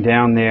 but lying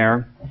down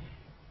there,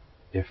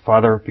 if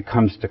Father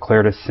becomes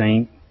declared a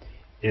saint,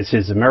 is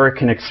his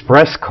American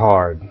Express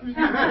card.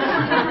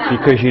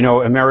 Because, you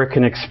know,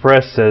 American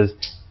Express says,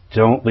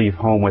 don't leave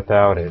home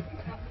without it.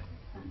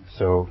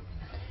 So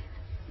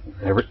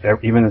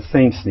even the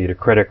saints need a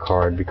credit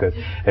card, because,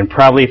 and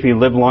probably if he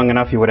lived long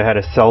enough, he would have had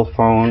a cell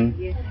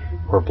phone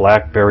or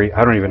BlackBerry.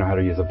 I don't even know how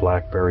to use a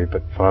BlackBerry,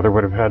 but Father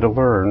would have had to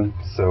learn.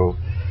 So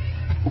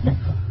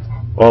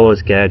all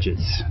those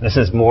gadgets. This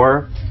is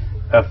more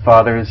of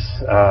Father's,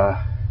 the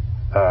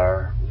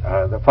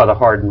Father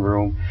Hardon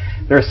room.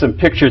 There are some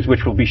pictures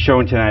which will be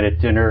shown tonight at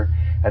dinner,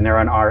 and they're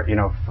on our, you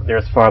know,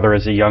 there's Father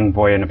as a young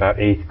boy in about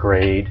 8th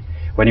grade.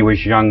 When he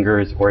was younger,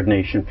 his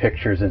ordination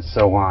pictures and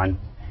so on.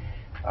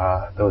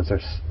 Those are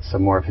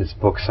some more of his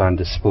books on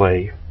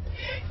display.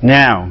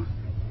 Now,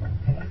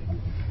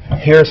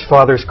 here's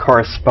Father's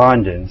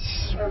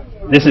correspondence.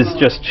 This is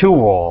just 2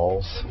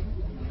 walls.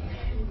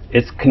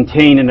 It's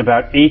contained in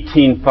about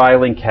 18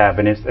 filing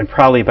cabinets and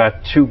probably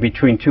about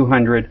between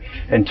 200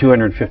 and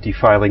 250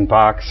 filing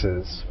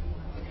boxes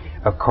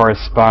of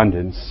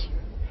correspondence.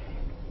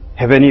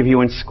 Have any of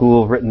you in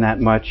school written that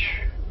much?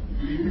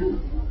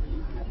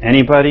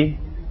 Anybody?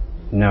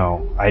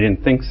 No, I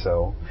didn't think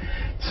so.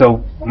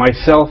 So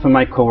myself and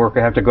my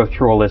coworker have to go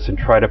through all this and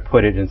try to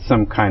put it in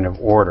some kind of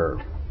order.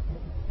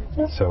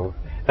 So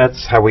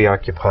that's how we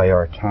occupy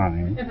our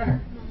time.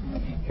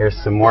 Here's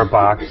some more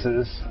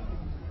boxes.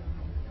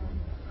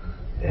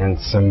 And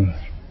some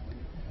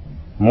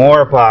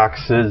more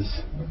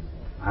boxes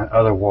on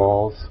other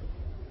walls.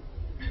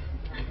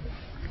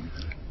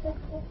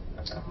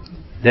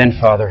 Then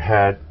Father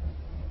had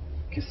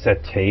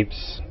cassette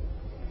tapes.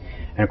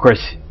 And of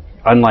course,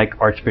 unlike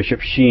Archbishop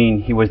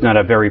Sheen, he was not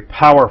a very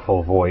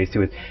powerful voice. He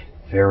was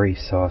very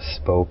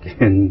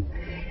soft-spoken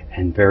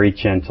and very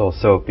gentle.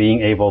 So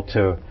being able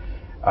to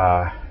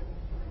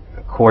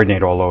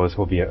coordinate all those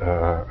will be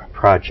a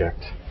project.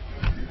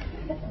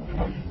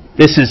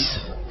 This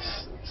is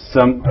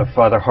some of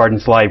Father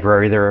Hardon's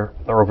library. There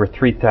are over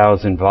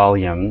 3,000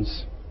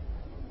 volumes.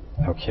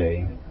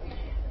 Okay.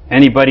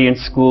 Anybody in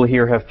school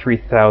here have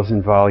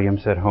 3,000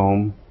 volumes at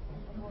home?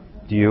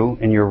 Do you,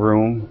 in your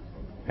room,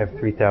 have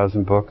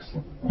 3,000 books?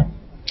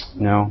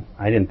 No,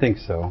 I didn't think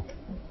so.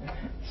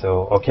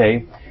 So,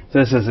 okay. So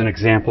this is an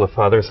example of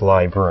Father's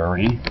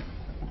library.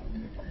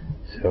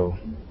 So,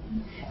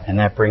 and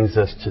that brings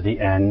us to the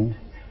end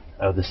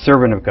of the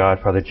servant of God,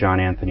 Father John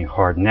Anthony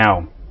Hardon.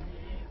 Now,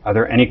 are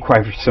there any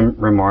some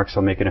remarks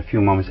I'll make in a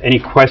few moments?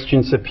 Any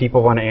questions that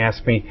people want to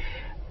ask me?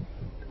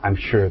 I'm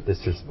sure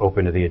this is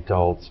open to the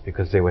adults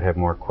because they would have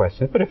more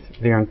questions. But if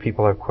the young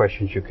people have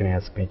questions, you can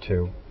ask me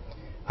too.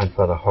 On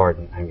Father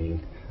Hardon, I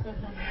mean.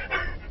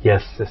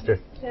 Yes, sister?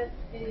 Has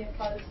any of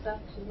Father's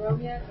stuff to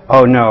Rome yet?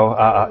 Oh,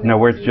 no. No,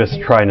 we're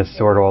just trying to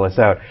sort all this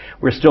out.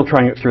 We're still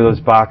trying to get through those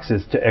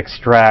boxes to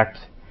extract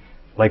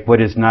like what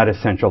is not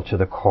essential to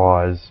the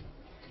cause.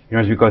 You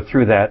know, as we go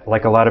through that,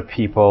 like a lot of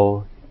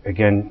people,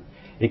 again,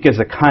 it gives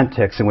a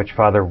context in which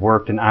Father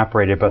worked and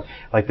operated, but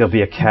like there'll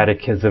be a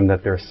catechism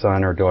that their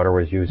son or daughter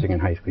was using in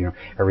high school, you know,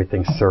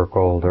 everything's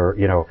circled, or,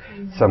 you know,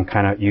 some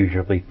kind of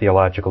usually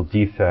theological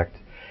defect.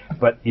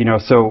 But, you know,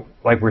 so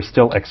like we're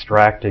still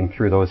extracting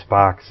through those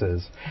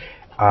boxes.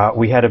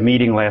 We had a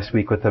meeting last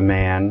week with a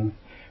man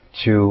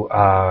to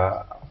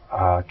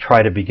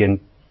try to begin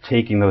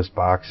taking those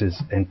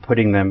boxes and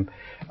putting them,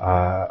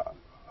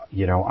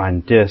 you know, on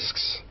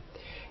discs,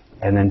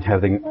 and then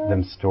having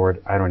them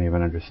stored. I don't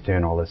even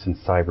understand all this in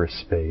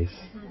cyberspace.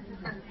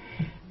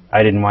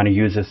 I didn't want to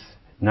use this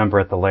number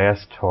at the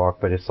last talk,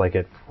 but it's like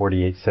at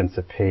 48 cents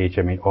a page.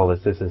 I mean, all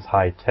this is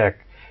high tech.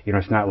 You know,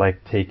 it's not like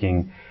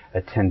taking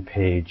a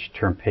 10-page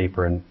term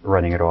paper and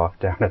running it off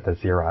down at the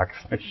Xerox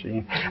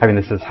machine. I mean,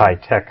 this is high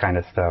tech kind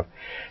of stuff.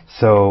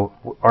 So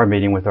our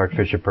meeting with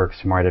Archbishop Burke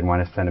tomorrow, I didn't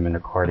want to send him into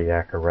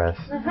cardiac arrest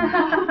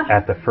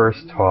at the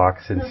first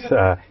talk, since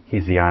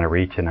he's the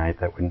honoree tonight.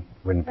 That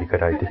wouldn't be a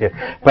good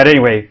idea. But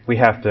anyway, we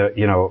have to,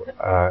 you know,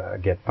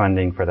 get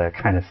funding for that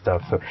kind of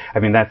stuff. So, I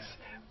mean, that's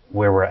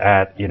where we're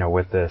at, you know,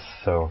 with this.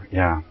 So,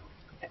 yeah.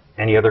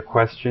 Any other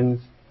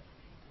questions?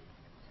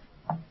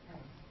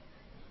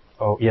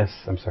 Oh, yes,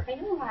 I'm sorry. I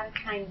know a lot of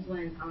times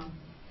when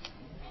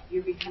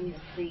you're becoming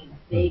a saint,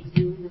 they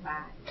exhume the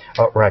body.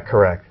 Oh, right,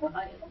 correct.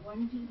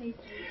 When do they do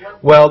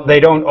what? Well, they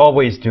don't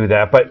always do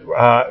that, but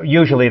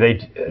usually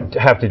they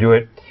have to do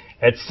it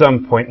at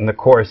some point in the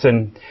course.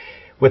 And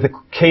with the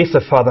case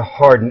of Father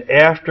Hardon,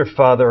 after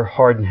Father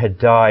Hardon had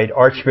died,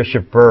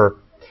 Archbishop Burke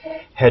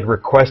had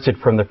requested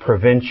from the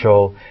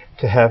provincial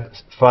to have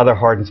Father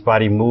Hardon's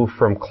body moved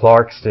from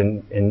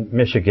Clarkston in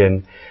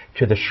Michigan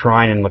to the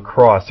shrine in La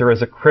Crosse. There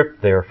is a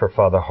crypt there for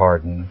Father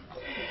Hardon.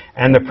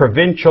 And the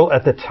provincial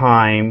at the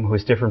time, who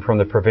is different from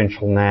the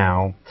provincial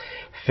now,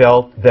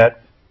 felt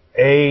that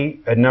a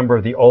number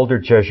of the older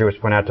Jesuits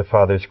went out to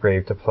Father's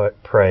grave to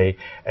pray,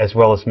 as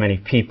well as many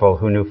people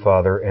who knew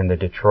Father in the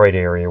Detroit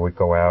area would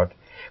go out.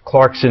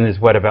 Clarkson is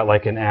about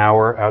like an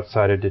hour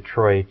outside of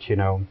Detroit,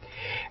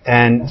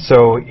 And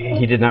so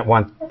he did not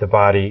want the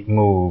body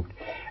moved.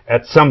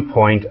 At some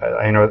point,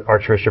 I know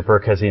Archbishop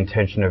Burke has the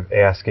intention of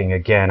asking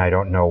again, I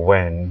don't know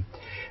when,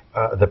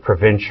 the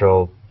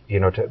provincial,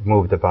 to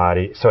move the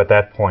body. So at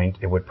that point,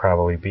 it would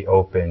probably be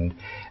opened,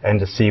 and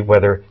to see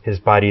whether his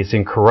body is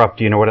incorrupt.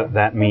 Do you know what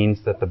that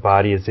means, that the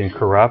body is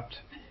incorrupt?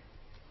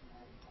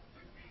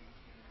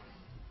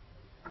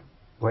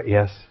 What,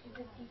 yes?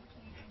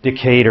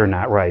 Decayed or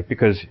not, right.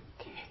 Because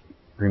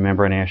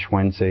remember on Ash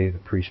Wednesday, the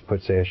priest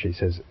puts ash, he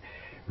says,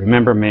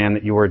 remember, man,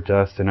 that you are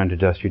dust, and unto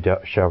dust you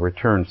shall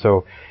return.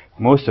 So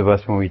most of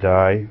us, when we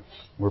die,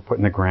 we're put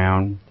in the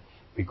ground,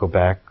 we go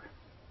back,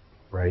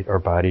 right? Our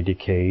body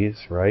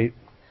decays, right?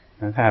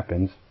 That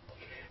happens.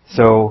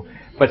 So,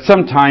 but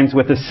sometimes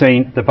with the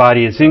saint, the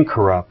body is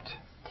incorrupt.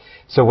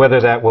 So whether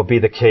that will be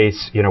the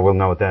case, we'll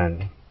know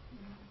then.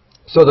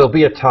 So there'll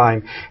be a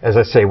time, as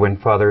I say, when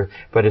Father,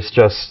 but it's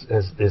just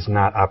is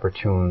not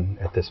opportune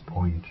at this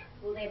point.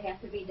 Will that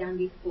have to be done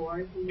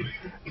before he is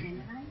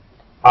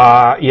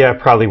canonized? Yeah,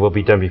 probably will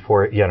be done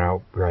before,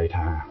 right.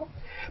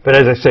 But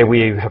as I say,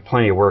 we have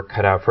plenty of work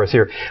cut out for us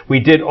here. We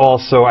did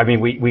also,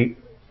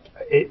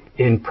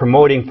 in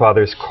promoting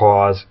Father's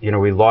cause,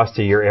 we lost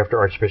a year after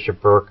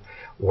Archbishop Burke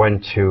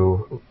went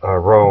to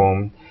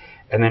Rome,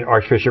 and then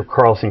Archbishop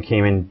Carlson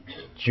came in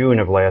June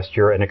of last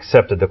year and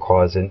accepted the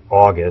cause in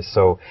August.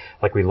 So,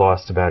 we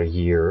lost about a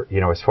year,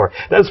 as far.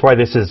 That's why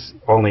this is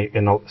only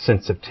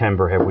since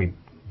September have we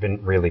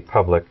been really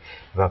public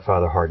about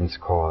Father Hardon's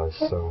cause.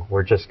 So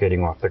we're just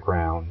getting off the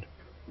ground.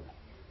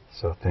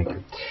 So thank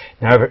you.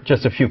 Now,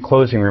 just a few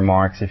closing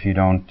remarks, if you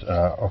don't.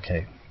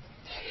 Okay.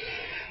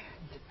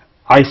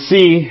 I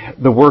see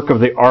the work of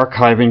the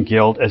Archiving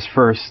Guild as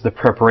first the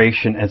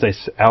preparation, as I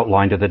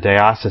outlined, of the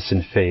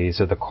diocesan phase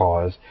of the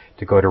cause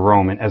to go to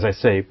Rome. And as I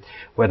say,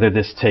 whether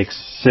this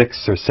takes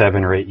 6 or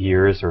 7 or 8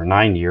 years or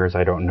 9 years,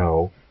 I don't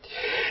know.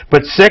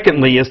 But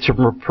secondly is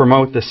to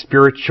promote the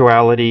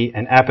spirituality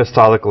and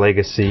apostolic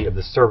legacy of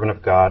the servant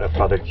of God, of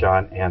Father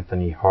John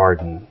Anthony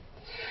Hardon.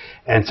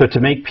 And so to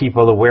make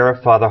people aware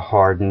of Father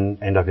Hardon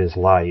and of his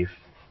life.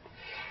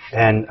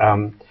 And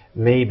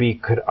maybe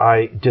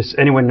does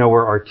anyone know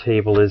where our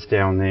table is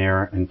down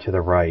there and to the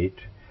right?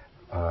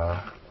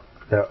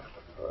 The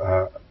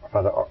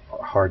Father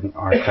Hardon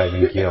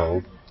Archiving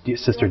Guild.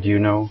 Sister, do you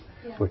know?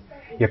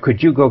 Yeah,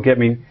 could you go get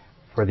me,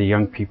 for the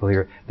young people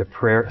here,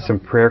 some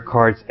prayer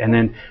cards, and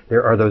then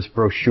there are those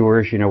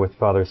brochures, with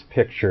Father's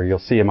picture. You'll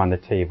see them on the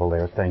table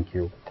there. Thank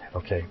you.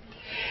 Okay.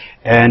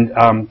 And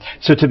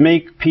so to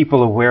make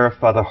people aware of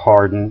Father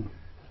Hardon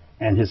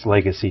and his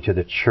legacy to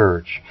the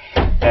Church.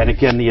 And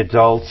again, the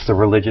adults, the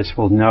religious,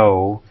 will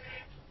know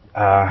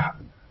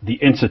the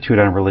Institute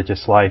on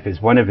Religious Life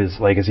is one of his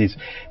legacies.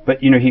 But,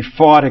 he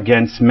fought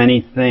against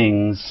many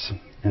things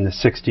in the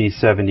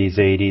 60s, 70s,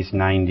 80s,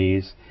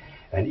 90s,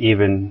 and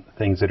even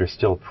things that are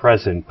still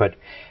present. But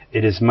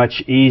it is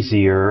much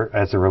easier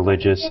as a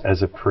religious,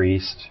 as a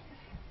priest,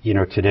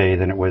 today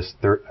than it was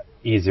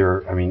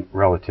easier,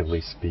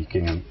 relatively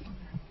speaking.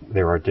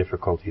 There are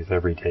difficulties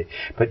every day.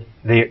 But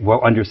they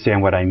will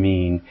understand what I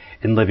mean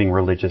in living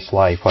religious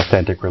life,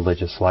 authentic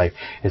religious life.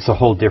 It's a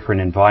whole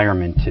different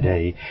environment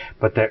today.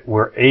 But that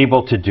we're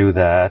able to do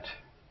that,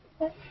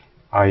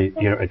 I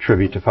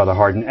attribute to Father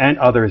Hardon and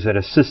others that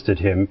assisted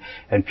him,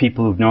 and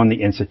people who've known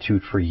the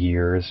Institute for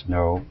years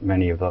know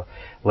many of the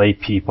lay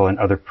people and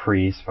other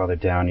priests, Father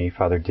Downey,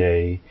 Father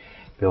Day,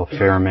 Bill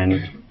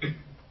Fairman,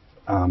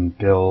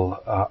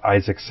 Bill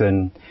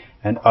Isaacson,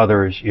 and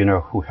others,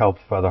 who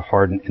helped Father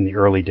Hardon in the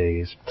early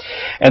days.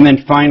 And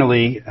then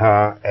finally,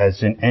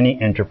 as in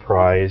any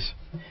enterprise,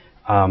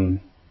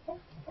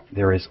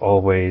 there is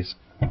always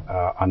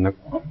on the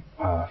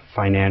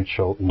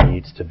financial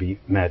needs to be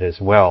met as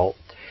well.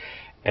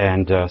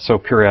 And so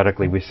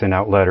periodically we send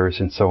out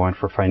letters and so on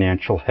for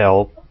financial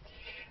help.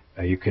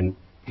 You can,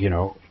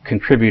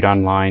 contribute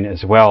online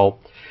as well.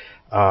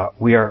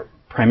 We are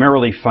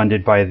primarily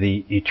funded by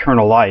the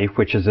Eternal Life,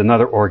 which is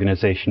another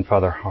organization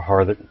Father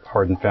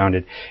Hardon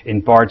founded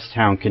in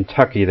Bardstown,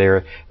 Kentucky.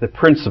 They're the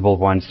principal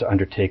ones to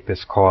undertake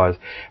this cause.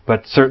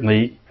 But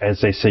certainly,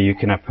 as they say, you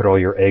cannot put all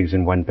your eggs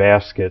in one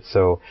basket,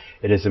 so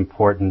it is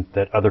important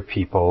that other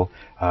people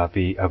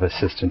be of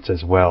assistance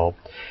as well.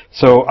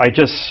 So I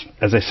just,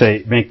 as I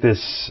say,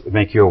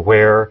 make you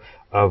aware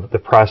of the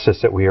process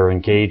that we are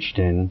engaged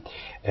in,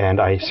 and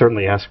I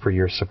certainly ask for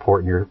your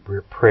support and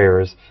your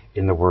prayers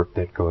in the work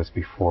that goes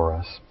before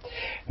us.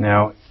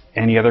 Now,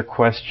 any other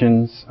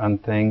questions on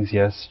things?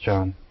 Yes,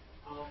 John?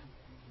 I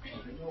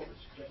know it was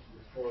suggested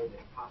before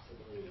that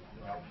possibly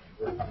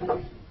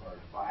for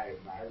biography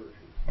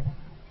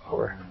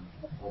or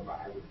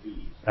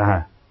biographies.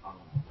 Might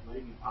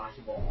it be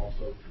possible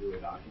also to do a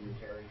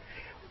documentary?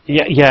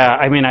 Yeah.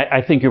 I mean,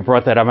 I think you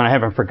brought that up, and I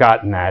haven't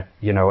forgotten that.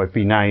 It'd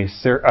be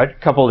nice. There are a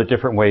couple of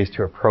different ways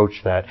to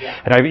approach that,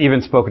 and I've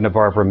even spoken to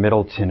Barbara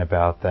Middleton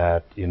about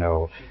that.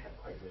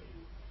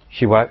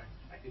 She what?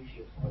 I think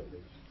she was quite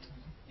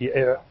rich.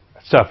 Yeah,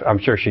 stuff. I'm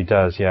sure she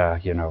does. Yeah.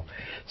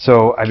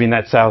 So I mean,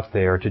 that's out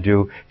there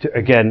to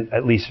again,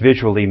 at least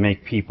visually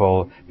make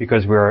people,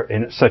 because we're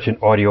in such an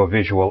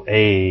audio-visual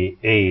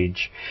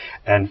age.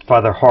 And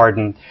Father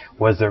Hardon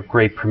was a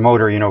great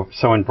promoter.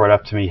 Someone brought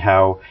up to me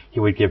how he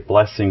would give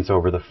blessings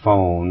over the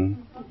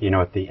phone,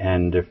 at the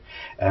end.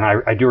 And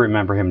I do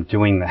remember him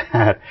doing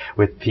that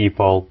with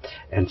people.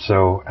 And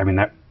so, I mean,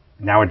 that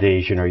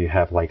nowadays, you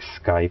have like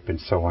Skype and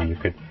so on. You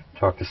could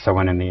talk to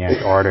someone in the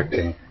Antarctic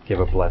and give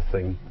a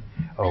blessing.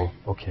 Oh,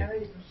 okay.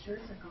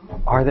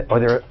 Are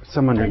there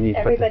some underneath?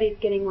 Everybody's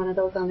getting one of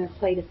those on their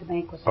plate at the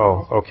banquet.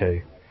 Oh,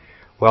 okay.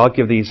 Well, I'll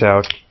give these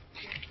out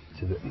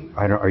to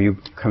are you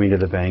coming to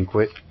the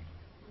banquet?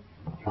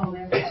 Oh,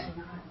 they're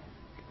not.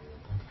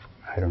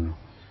 I don't know.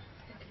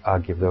 I'll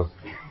give those.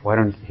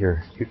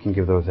 You can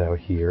give those out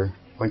here.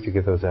 Why don't you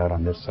give those out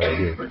on this side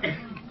here?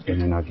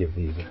 And then I'll give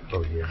these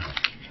over here.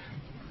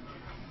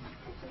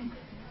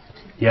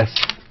 Yes?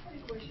 I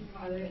have a question,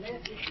 Father, and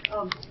that is,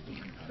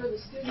 for the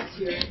students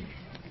here,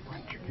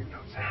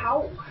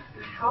 how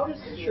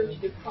does the church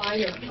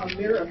define a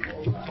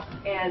miracle,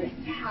 and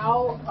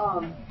how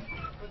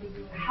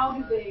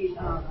do they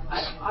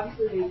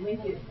obviously they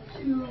link it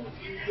to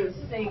the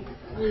saint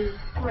through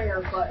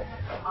prayer, but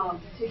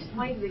to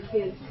explain to the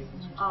kids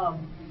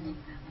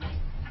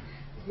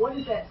what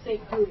is that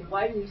saint doing?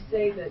 Why do we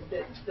say that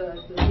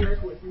the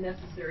miracle is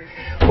necessary?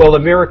 Well, the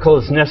miracle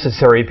is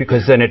necessary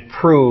because then it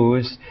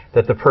proves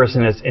that the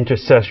person has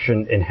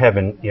intercession in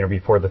heaven,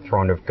 before the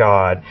throne of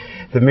God.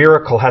 The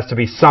miracle has to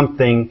be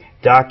something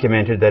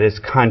documented that is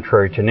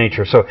contrary to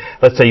nature. So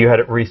let's say you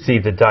had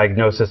received a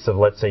diagnosis of,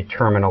 let's say,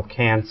 terminal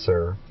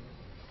cancer,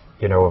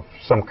 of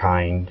some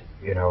kind,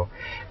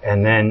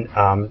 and then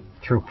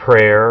through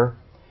prayer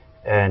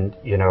and,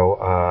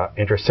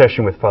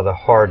 intercession with Father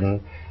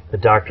Hardon, the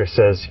doctor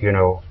says,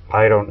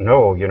 I don't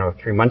know,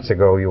 3 months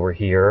ago you were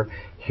here.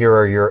 Here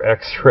are your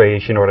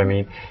x-rays, you know what I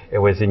mean? It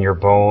was in your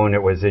bone,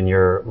 it was in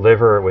your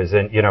liver, it was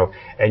in,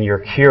 and you're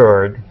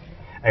cured.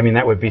 I mean,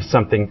 that would be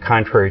something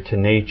contrary to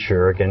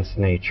nature, against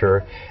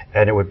nature,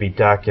 and it would be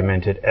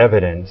documented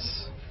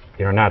evidence.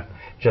 Not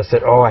just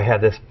that, I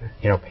had this,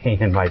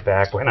 pain in my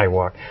back when I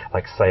walked,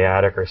 like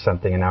sciatic or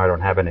something, and now I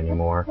don't have it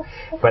anymore.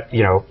 But,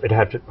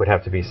 it would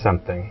have to be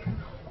something.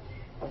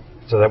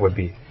 So that would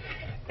be.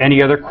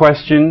 Any other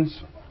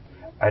questions?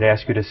 I'd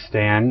ask you to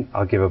stand.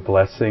 I'll give a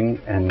blessing,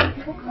 and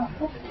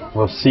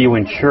we'll see you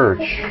in church.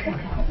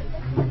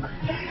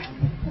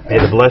 May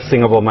the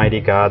blessing of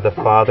Almighty God, the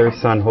Father,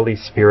 Son, Holy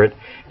Spirit,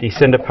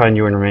 descend upon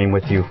you and remain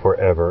with you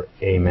forever.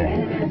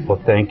 Amen.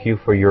 Well, thank you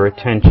for your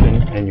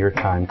attention and your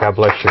time. God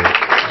bless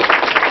you.